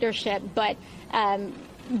Democratic leadership. But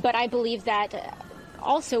I believe that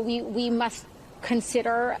also we must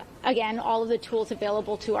consider again all of the tools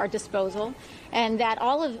available to our disposal, and that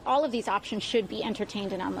all of these options should be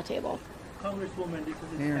entertained and on the table. Congresswoman,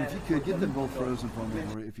 Aaron, if you could get them both frozen for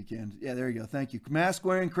me, if you can. Yeah, there you go. Thank you.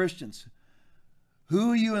 Mask-wearing Christians. Who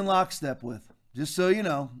are you in lockstep with? Just so you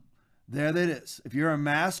know, there that is. If you're a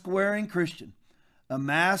mask-wearing Christian, a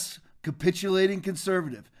mask-capitulating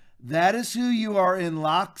conservative, that is who you are in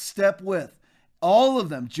lockstep with. All of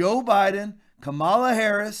them, Joe Biden, Kamala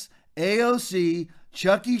Harris, AOC,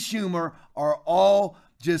 Chucky Schumer, are all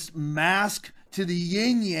just mask to the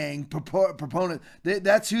yin-yang proponent.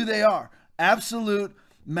 That's who they are. Absolute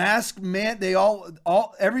mask man. They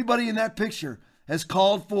everybody in that picture has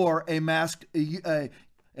called for a mask, a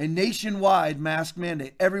nationwide mask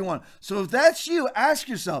mandate. Everyone. So if that's you, ask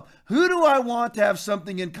yourself, who do I want to have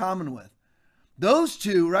something in common with? Those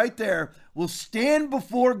two right there will stand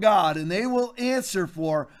before God, and they will answer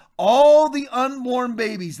for all the unborn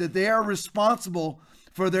babies that they are responsible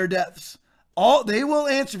for their deaths. They will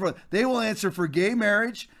answer for. They will answer for gay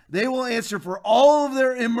marriage. They will answer for all of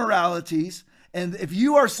their immoralities. And if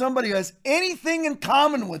you are somebody who has anything in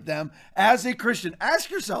common with them as a Christian,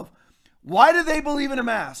 ask yourself, why do they believe in a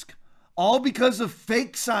mask? All because of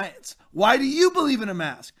fake science. Why do you believe in a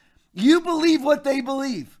mask? You believe what they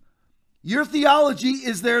believe. Your theology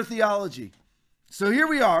is their theology. So here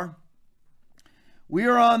we are. We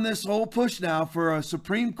are on this whole push now for a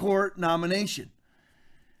Supreme Court nomination.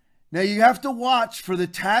 Now, you have to watch for the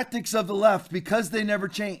tactics of the left because they never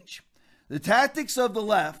change. The tactics of the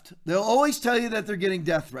left, they'll always tell you that they're getting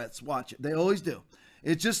death threats. Watch it. They always do.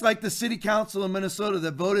 It's just like the city council in Minnesota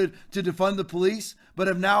that voted to defund the police, but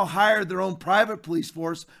have now hired their own private police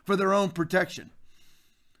force for their own protection.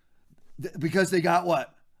 Because they got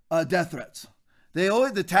what? Death threats.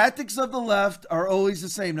 The tactics of the left are always the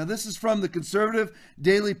same. Now, this is from the Conservative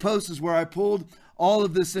Daily Post, is where I pulled all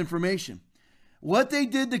of this information. What they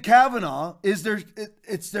did to Kavanaugh is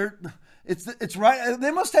it's right. They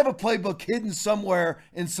must have a playbook hidden somewhere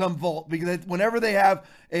in some vault, because whenever they have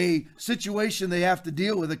a situation they have to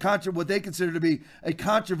deal with, what they consider to be a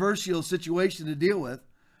controversial situation to deal with,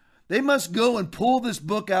 they must go and pull this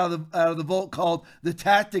book out of the vault called The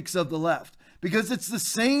Tactics of the Left, because it's the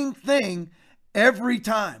same thing every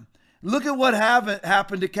time. Look at what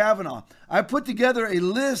happened to Kavanaugh. I put together a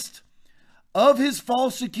list of his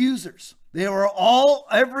false accusers. They were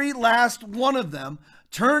every last one of them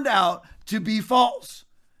turned out to be false.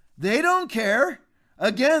 They don't care.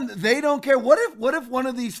 Again, they don't care. What if one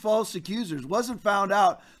of these false accusers wasn't found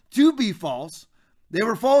out to be false? They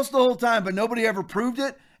were false the whole time, but nobody ever proved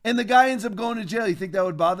it, and the guy ends up going to jail. You think that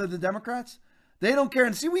would bother the Democrats? They don't care.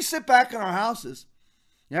 And see, we sit back in our houses,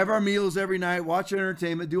 have our meals every night, watch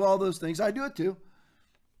entertainment, do all those things. I do it too.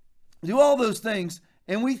 Do all those things.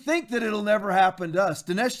 And we think that it'll never happen to us.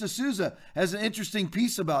 Dinesh D'Souza has an interesting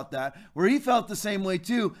piece about that, where he felt the same way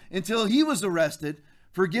too, until he was arrested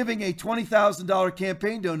for giving a $20,000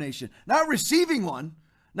 campaign donation. Not receiving one,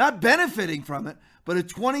 not benefiting from it, but a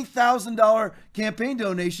 $20,000 campaign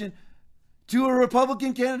donation to a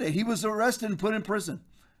Republican candidate. He was arrested and put in prison.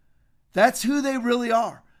 That's who they really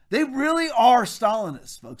are. They really are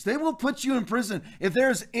Stalinists, folks. They will put you in prison. If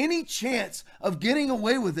there's any chance of getting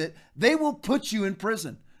away with it, they will put you in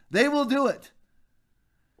prison. They will do it.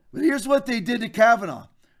 But here's what they did to Kavanaugh.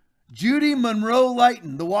 Judy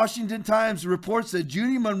Monroe-Lighton, the Washington Times reports that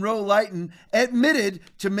Judy Monroe-Lighton admitted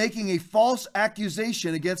to making a false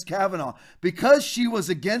accusation against Kavanaugh because she was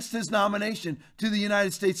against his nomination to the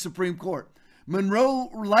United States Supreme Court.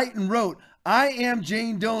 Monroe-Lighton wrote, "I am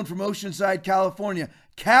Jane Doan from Oceanside, California.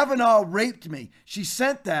 Kavanaugh raped me." She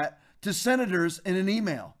sent that to senators in an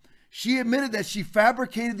email. She admitted that she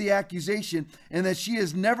fabricated the accusation and that she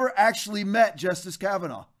has never actually met Justice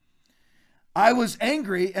Kavanaugh. "I was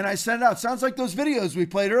angry and I sent it out." Sounds like those videos we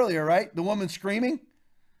played earlier, right? The woman screaming.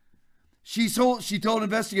 She told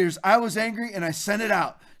investigators, "I was angry and I sent it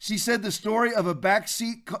out." She said the story of a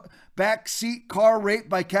backseat car rape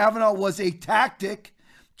by Kavanaugh was a tactic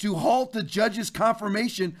to halt the judge's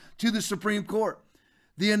confirmation to the Supreme Court.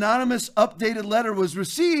 The anonymous updated letter was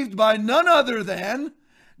received by none other than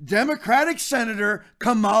Democratic Senator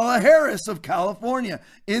Kamala Harris of California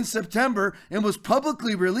in September and was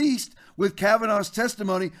publicly released with Kavanaugh's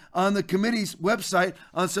testimony on the committee's website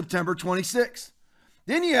on September 26th.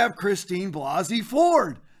 Then you have Christine Blasey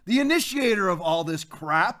Ford, the initiator of all this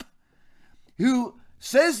crap, who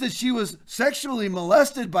says that she was sexually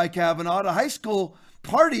molested by Kavanaugh at a high school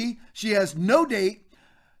party. She has no date,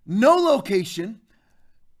 no location,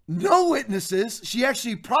 no witnesses. She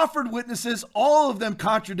actually proffered witnesses. All of them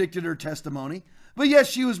contradicted her testimony. But yes,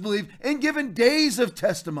 she was believed and given days of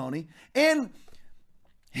testimony and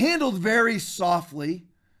handled very softly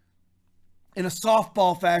in a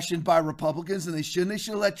softball fashion by Republicans, and they shouldn't. They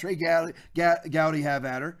should have let Trey Gowdy have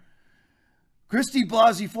at her. Christy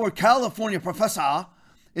Blasey Ford, California professor,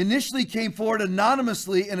 initially came forward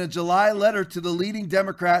anonymously in a July letter to the leading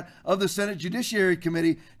Democrat of the Senate Judiciary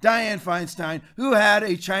Committee, Dianne Feinstein, who had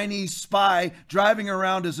a Chinese spy driving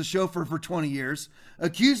around as a chauffeur for 20 years,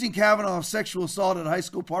 accusing Kavanaugh of sexual assault at a high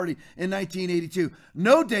school party in 1982.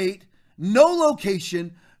 No date, no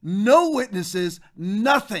location, no witnesses,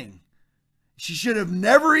 nothing. She should have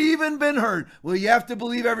never even been heard. Well, you have to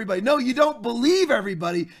believe everybody. No, you don't believe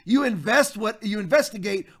everybody. You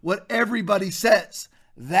investigate what everybody says.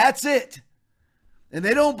 That's it. And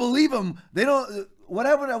they don't believe them. They don't. What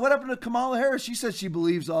happened to Kamala Harris? She said she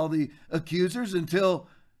believes all the accusers until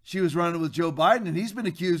she was running with Joe Biden, and he's been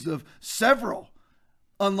accused of several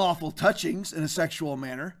unlawful touchings in a sexual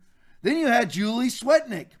manner. Then you had Julie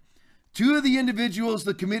Swetnick. Two of the individuals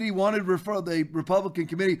the committee wanted the Republican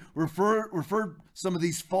committee referred some of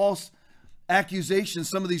these false accusations,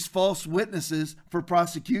 some of these false witnesses for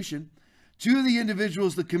prosecution. Two of the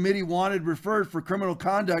individuals the committee wanted referred for criminal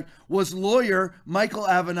conduct was lawyer Michael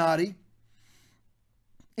Avenatti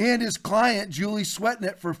and his client Julie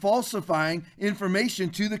Swetnick for falsifying information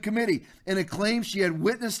to the committee in a claim she had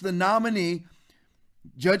witnessed the nominee,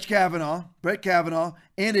 Judge Kavanaugh, Brett Kavanaugh,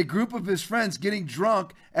 and a group of his friends getting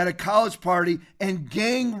drunk at a college party and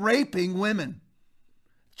gang raping women.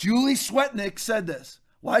 Julie Swetnick said this.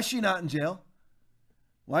 Why is she not in jail?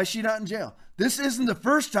 Why is she not in jail? This isn't the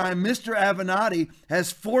first time Mr. Avenatti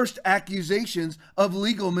has forced accusations of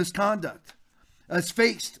legal misconduct. Has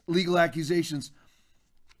faced legal accusations.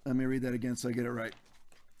 Let me read that again so I get it right.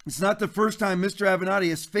 It's not the first time Mr. Avenatti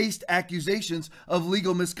has faced accusations of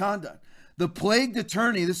legal misconduct. The plagued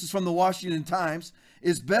attorney, this is from the Washington Times,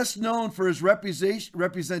 is best known for his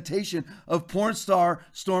representation of porn star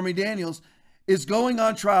Stormy Daniels, is going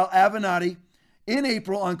on trial Avenatti in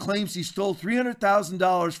April on claims he stole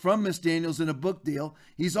 $300,000 from Miss Daniels in a book deal.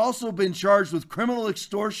 He's also been charged with criminal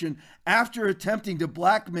extortion after attempting to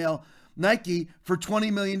blackmail Nike for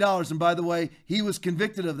 $20 million. And by the way, he was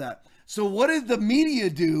convicted of that. So what did the media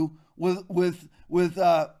do with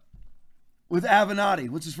Avenatti?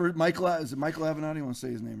 What's his first? Is it Michael Avenatti? I want to say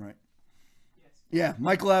his name right. Yes. Yeah,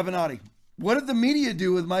 Michael Avenatti. What did the media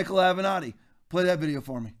do with Michael Avenatti? Play that video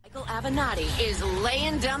for me. Michael Avenatti is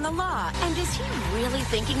laying down the law. And is he really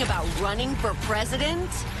thinking about running for president?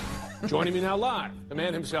 Joining me now live, the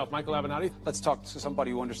man himself, Michael Avenatti. Let's talk to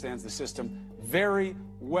somebody who understands the system very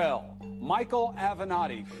well. Michael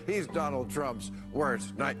Avenatti. He's Donald Trump's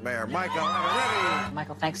worst nightmare. Michael Avenatti.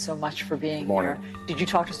 Michael, thanks so much for being here. Did you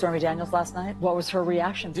talk to Stormy Daniels last night? What was her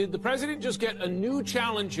reaction? Did the president just get a new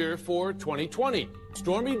challenger for 2020?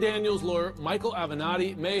 Stormy Daniels' lawyer, Michael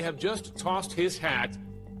Avenatti, may have just tossed his hat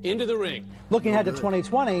into the ring. Looking ahead to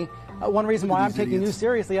 2020, one reason why I'm taking you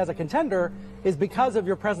seriously as a contender is because of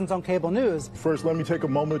your presence on cable news. First, let me take a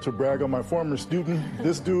moment to brag on my former student.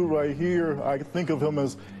 This dude right here, I think of him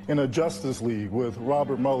as in a Justice League with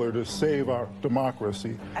Robert Mueller to save our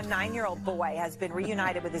democracy. A 9-year-old boy has been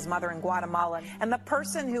reunited with his mother in Guatemala, and the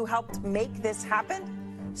person who helped make this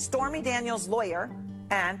happen, Stormy Daniels' lawyer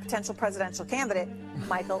and potential presidential candidate,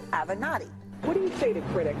 Michael Avenatti. What do you say to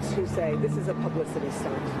critics who say this is a publicity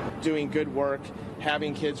stunt? Doing good work,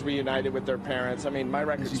 having kids reunited with their parents. I mean, my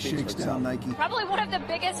record speaks for itself. Nike. Probably one of the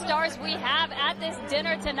biggest stars we have at this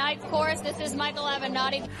dinner tonight. Of course, this is Michael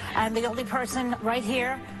Avenatti. And the only person right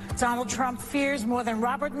here Donald Trump fears more than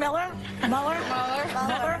Robert Mueller.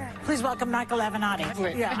 Please welcome Michael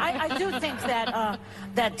Avenatti. Yeah, I do think that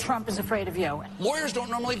that Trump is afraid of you. Lawyers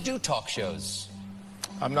don't normally do talk shows.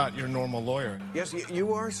 I'm not your normal lawyer. Yes,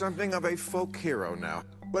 you are something of a folk hero now.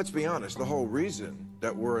 Let's be honest, the whole reason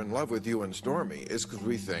that we're in love with you and Stormy is because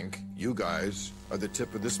we think you guys are the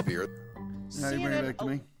tip of the spear. Now you bring it back to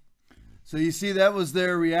me. So you see, that was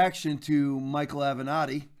their reaction to Michael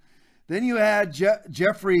Avenatti. Then you had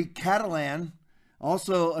Jeffrey Catalan,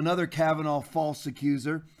 also another Kavanaugh false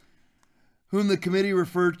accuser, whom the committee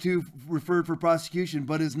referred for prosecution,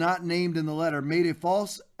 but is not named in the letter, made a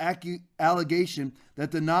false allegation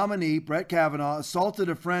that the nominee, Brett Kavanaugh, assaulted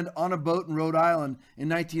a friend on a boat in Rhode Island in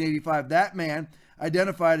 1985. That man,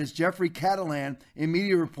 identified as Jeffrey Catalan in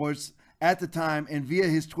media reports at the time and via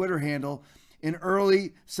his Twitter handle in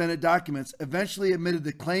early Senate documents, eventually admitted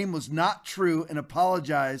the claim was not true and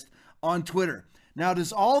apologized on Twitter. Now,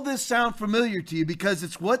 does all this sound familiar to you? Because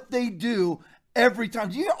it's what they do every time.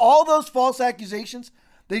 Do you hear all those false accusations?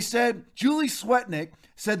 They said, Julie Swetnick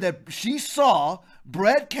said that she saw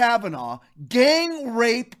Brett Kavanaugh gang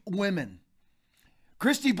rape women.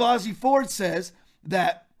 Christy Blasey Ford says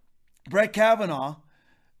that Brett Kavanaugh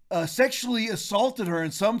sexually assaulted her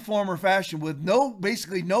in some form or fashion with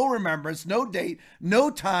basically no remembrance, no date, no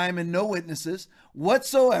time, and no witnesses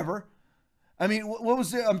whatsoever. I mean, what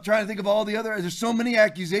was it? I'm trying to think of all the other. There's so many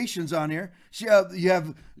accusations on here. You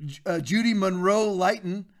have Judy Monroe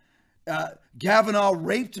Lighton. Kavanaugh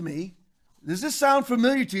raped me. Does this sound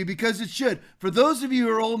familiar to you? Because it should. For those of you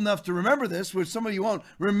who are old enough to remember this, which some of you won't,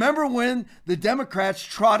 remember when the Democrats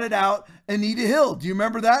trotted out Anita Hill. Do you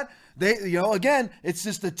remember that? They, again, it's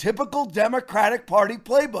just the typical Democratic Party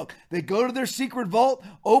playbook. They go to their secret vault,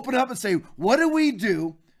 open up and say, what do we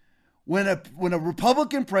do when a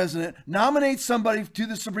Republican president nominates somebody to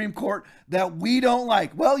the Supreme Court that we don't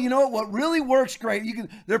like? Well, you know what really works great?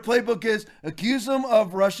 Their playbook is accuse them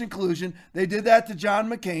of Russian collusion. They did that to John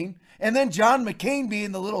McCain. And then John McCain,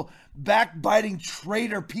 being the little backbiting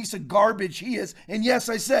traitor piece of garbage he is, and yes,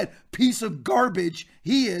 I said piece of garbage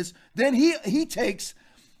he is, then he takes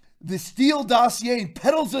the Steele dossier and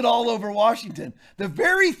peddles it all over Washington. The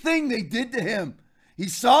very thing they did to him. He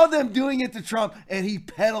saw them doing it to Trump, and he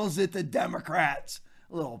peddles it to Democrats.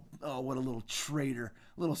 What a little traitor,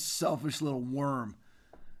 a little selfish little worm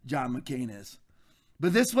John McCain is.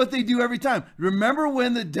 But this is what they do every time. Remember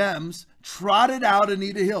when the Dems trotted out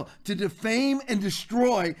Anita Hill to defame and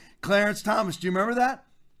destroy Clarence Thomas? Do you remember that?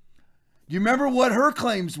 Do you remember what her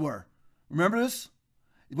claims were? Remember this?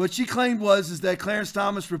 What she claimed is that Clarence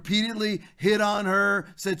Thomas repeatedly hit on her,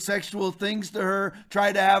 said sexual things to her,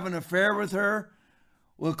 tried to have an affair with her.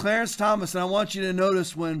 Well, Clarence Thomas, and I want you to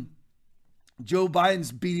notice when Joe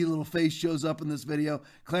Biden's beady little face shows up in this video,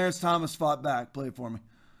 Clarence Thomas fought back. Play it for me.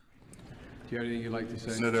 Do you have anything you'd like to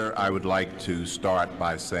say? Senator, I would like to start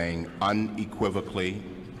by saying unequivocally,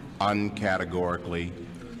 uncategorically,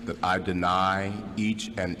 that I deny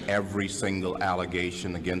each and every single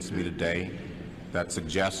allegation against me today that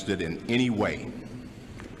suggested in any way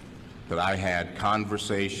that I had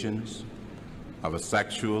conversations of a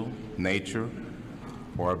sexual nature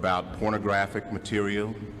or about pornographic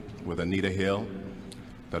material with Anita Hill,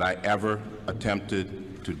 that I ever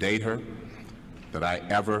attempted to date her, that I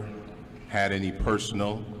ever had any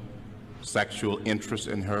personal sexual interest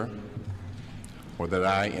in her, or that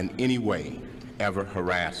I in any way ever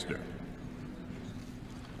harassed her.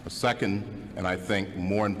 A second, and I think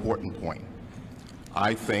more important point,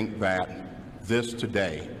 I think that this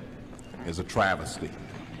today is a travesty.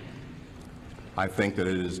 I think that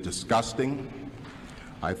it is disgusting.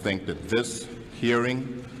 I think that this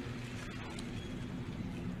hearing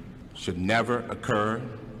should never occur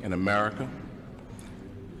in America.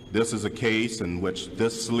 This is a case in which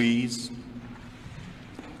this sleaze,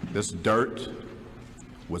 this dirt,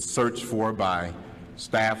 was searched for by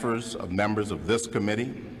staffers of members of this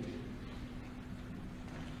committee,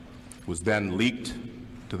 was then leaked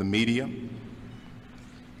to the media,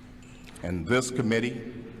 and this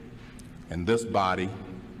committee and this body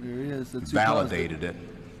validated it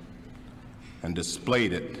and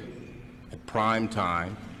displayed it at prime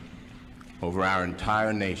time over our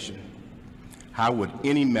entire nation. How would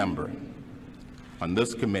any member on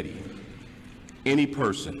this committee, any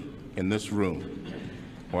person in this room,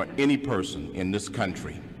 or any person in this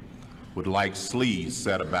country would like sleaze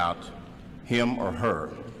said about him or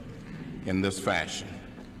her in this fashion,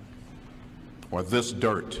 or this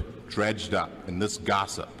dirt dredged up, and this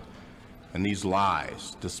gossip and these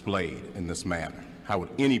lies displayed in this manner? How would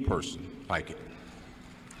any person like it?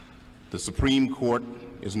 The Supreme Court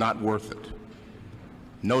is not worth it.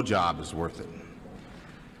 No job is worth it.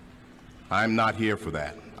 I'm not here for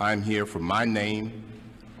that. I'm here for my name,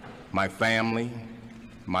 my family,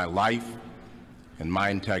 my life, and my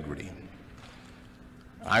integrity.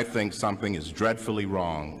 I think something is dreadfully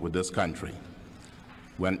wrong with this country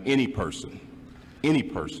when any person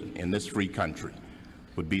in this free country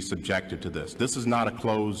would be subjected to this. This is not a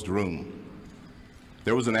closed room.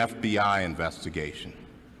 There was an FBI investigation.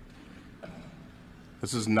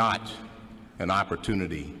 This is not an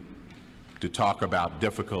opportunity to talk about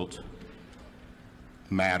difficult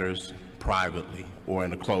matters privately or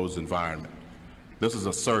in a closed environment. This is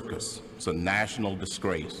a circus. It's a national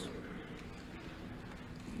disgrace.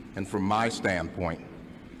 And from my standpoint,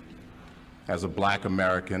 as a black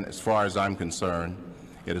American, as far as I'm concerned,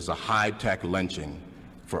 it is a high-tech lynching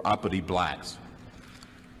for uppity blacks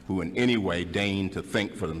who in any way deign to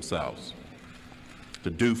think for themselves,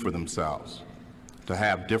 to do for themselves, to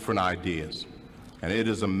have different ideas. And it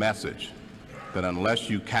is a message that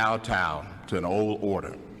unless you kowtow to an old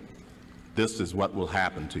order, this is what will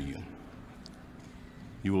happen to you.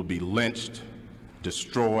 You will be lynched,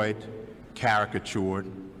 destroyed, caricatured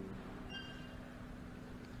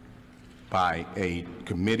by a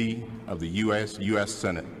committee of the U.S.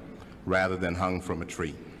 Senate rather than hung from a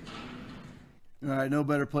tree. All right, no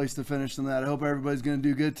better place to finish than that. I hope everybody's going to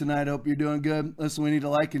do good tonight. I hope you're doing good. Listen, we need to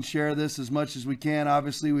like and share this as much as we can.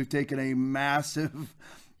 Obviously, we've taken a massive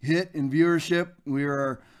hit in viewership. We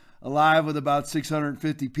are alive with about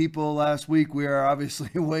 650 people last week. We are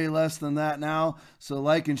obviously way less than that now. So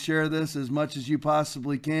like and share this as much as you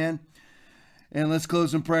possibly can. And let's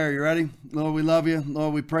close in prayer. You ready? Lord, we love you.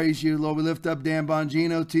 Lord, we praise you. Lord, we lift up Dan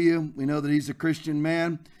Bongino to you. We know that he's a Christian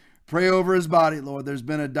man. Pray over his body, Lord. There's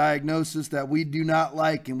been a diagnosis that we do not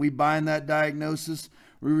like, and we bind that diagnosis.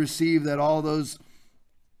 We receive that all those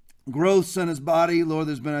growths in his body, Lord,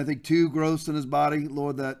 there's been, I think, 2 growths in his body,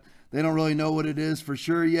 Lord, that they don't really know what it is for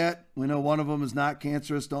sure yet. We know one of them is not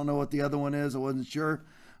cancerous. Don't know what the other one is. I wasn't sure.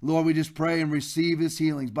 Lord, we just pray and receive his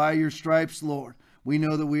healings. By your stripes, Lord, we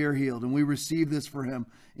know that we are healed, and we receive this for him.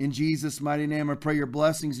 In Jesus' mighty name, I pray your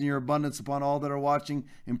blessings and your abundance upon all that are watching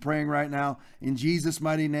and praying right now. In Jesus'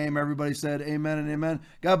 mighty name, everybody said amen and amen.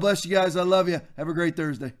 God bless you guys. I love you. Have a great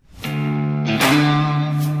Thursday.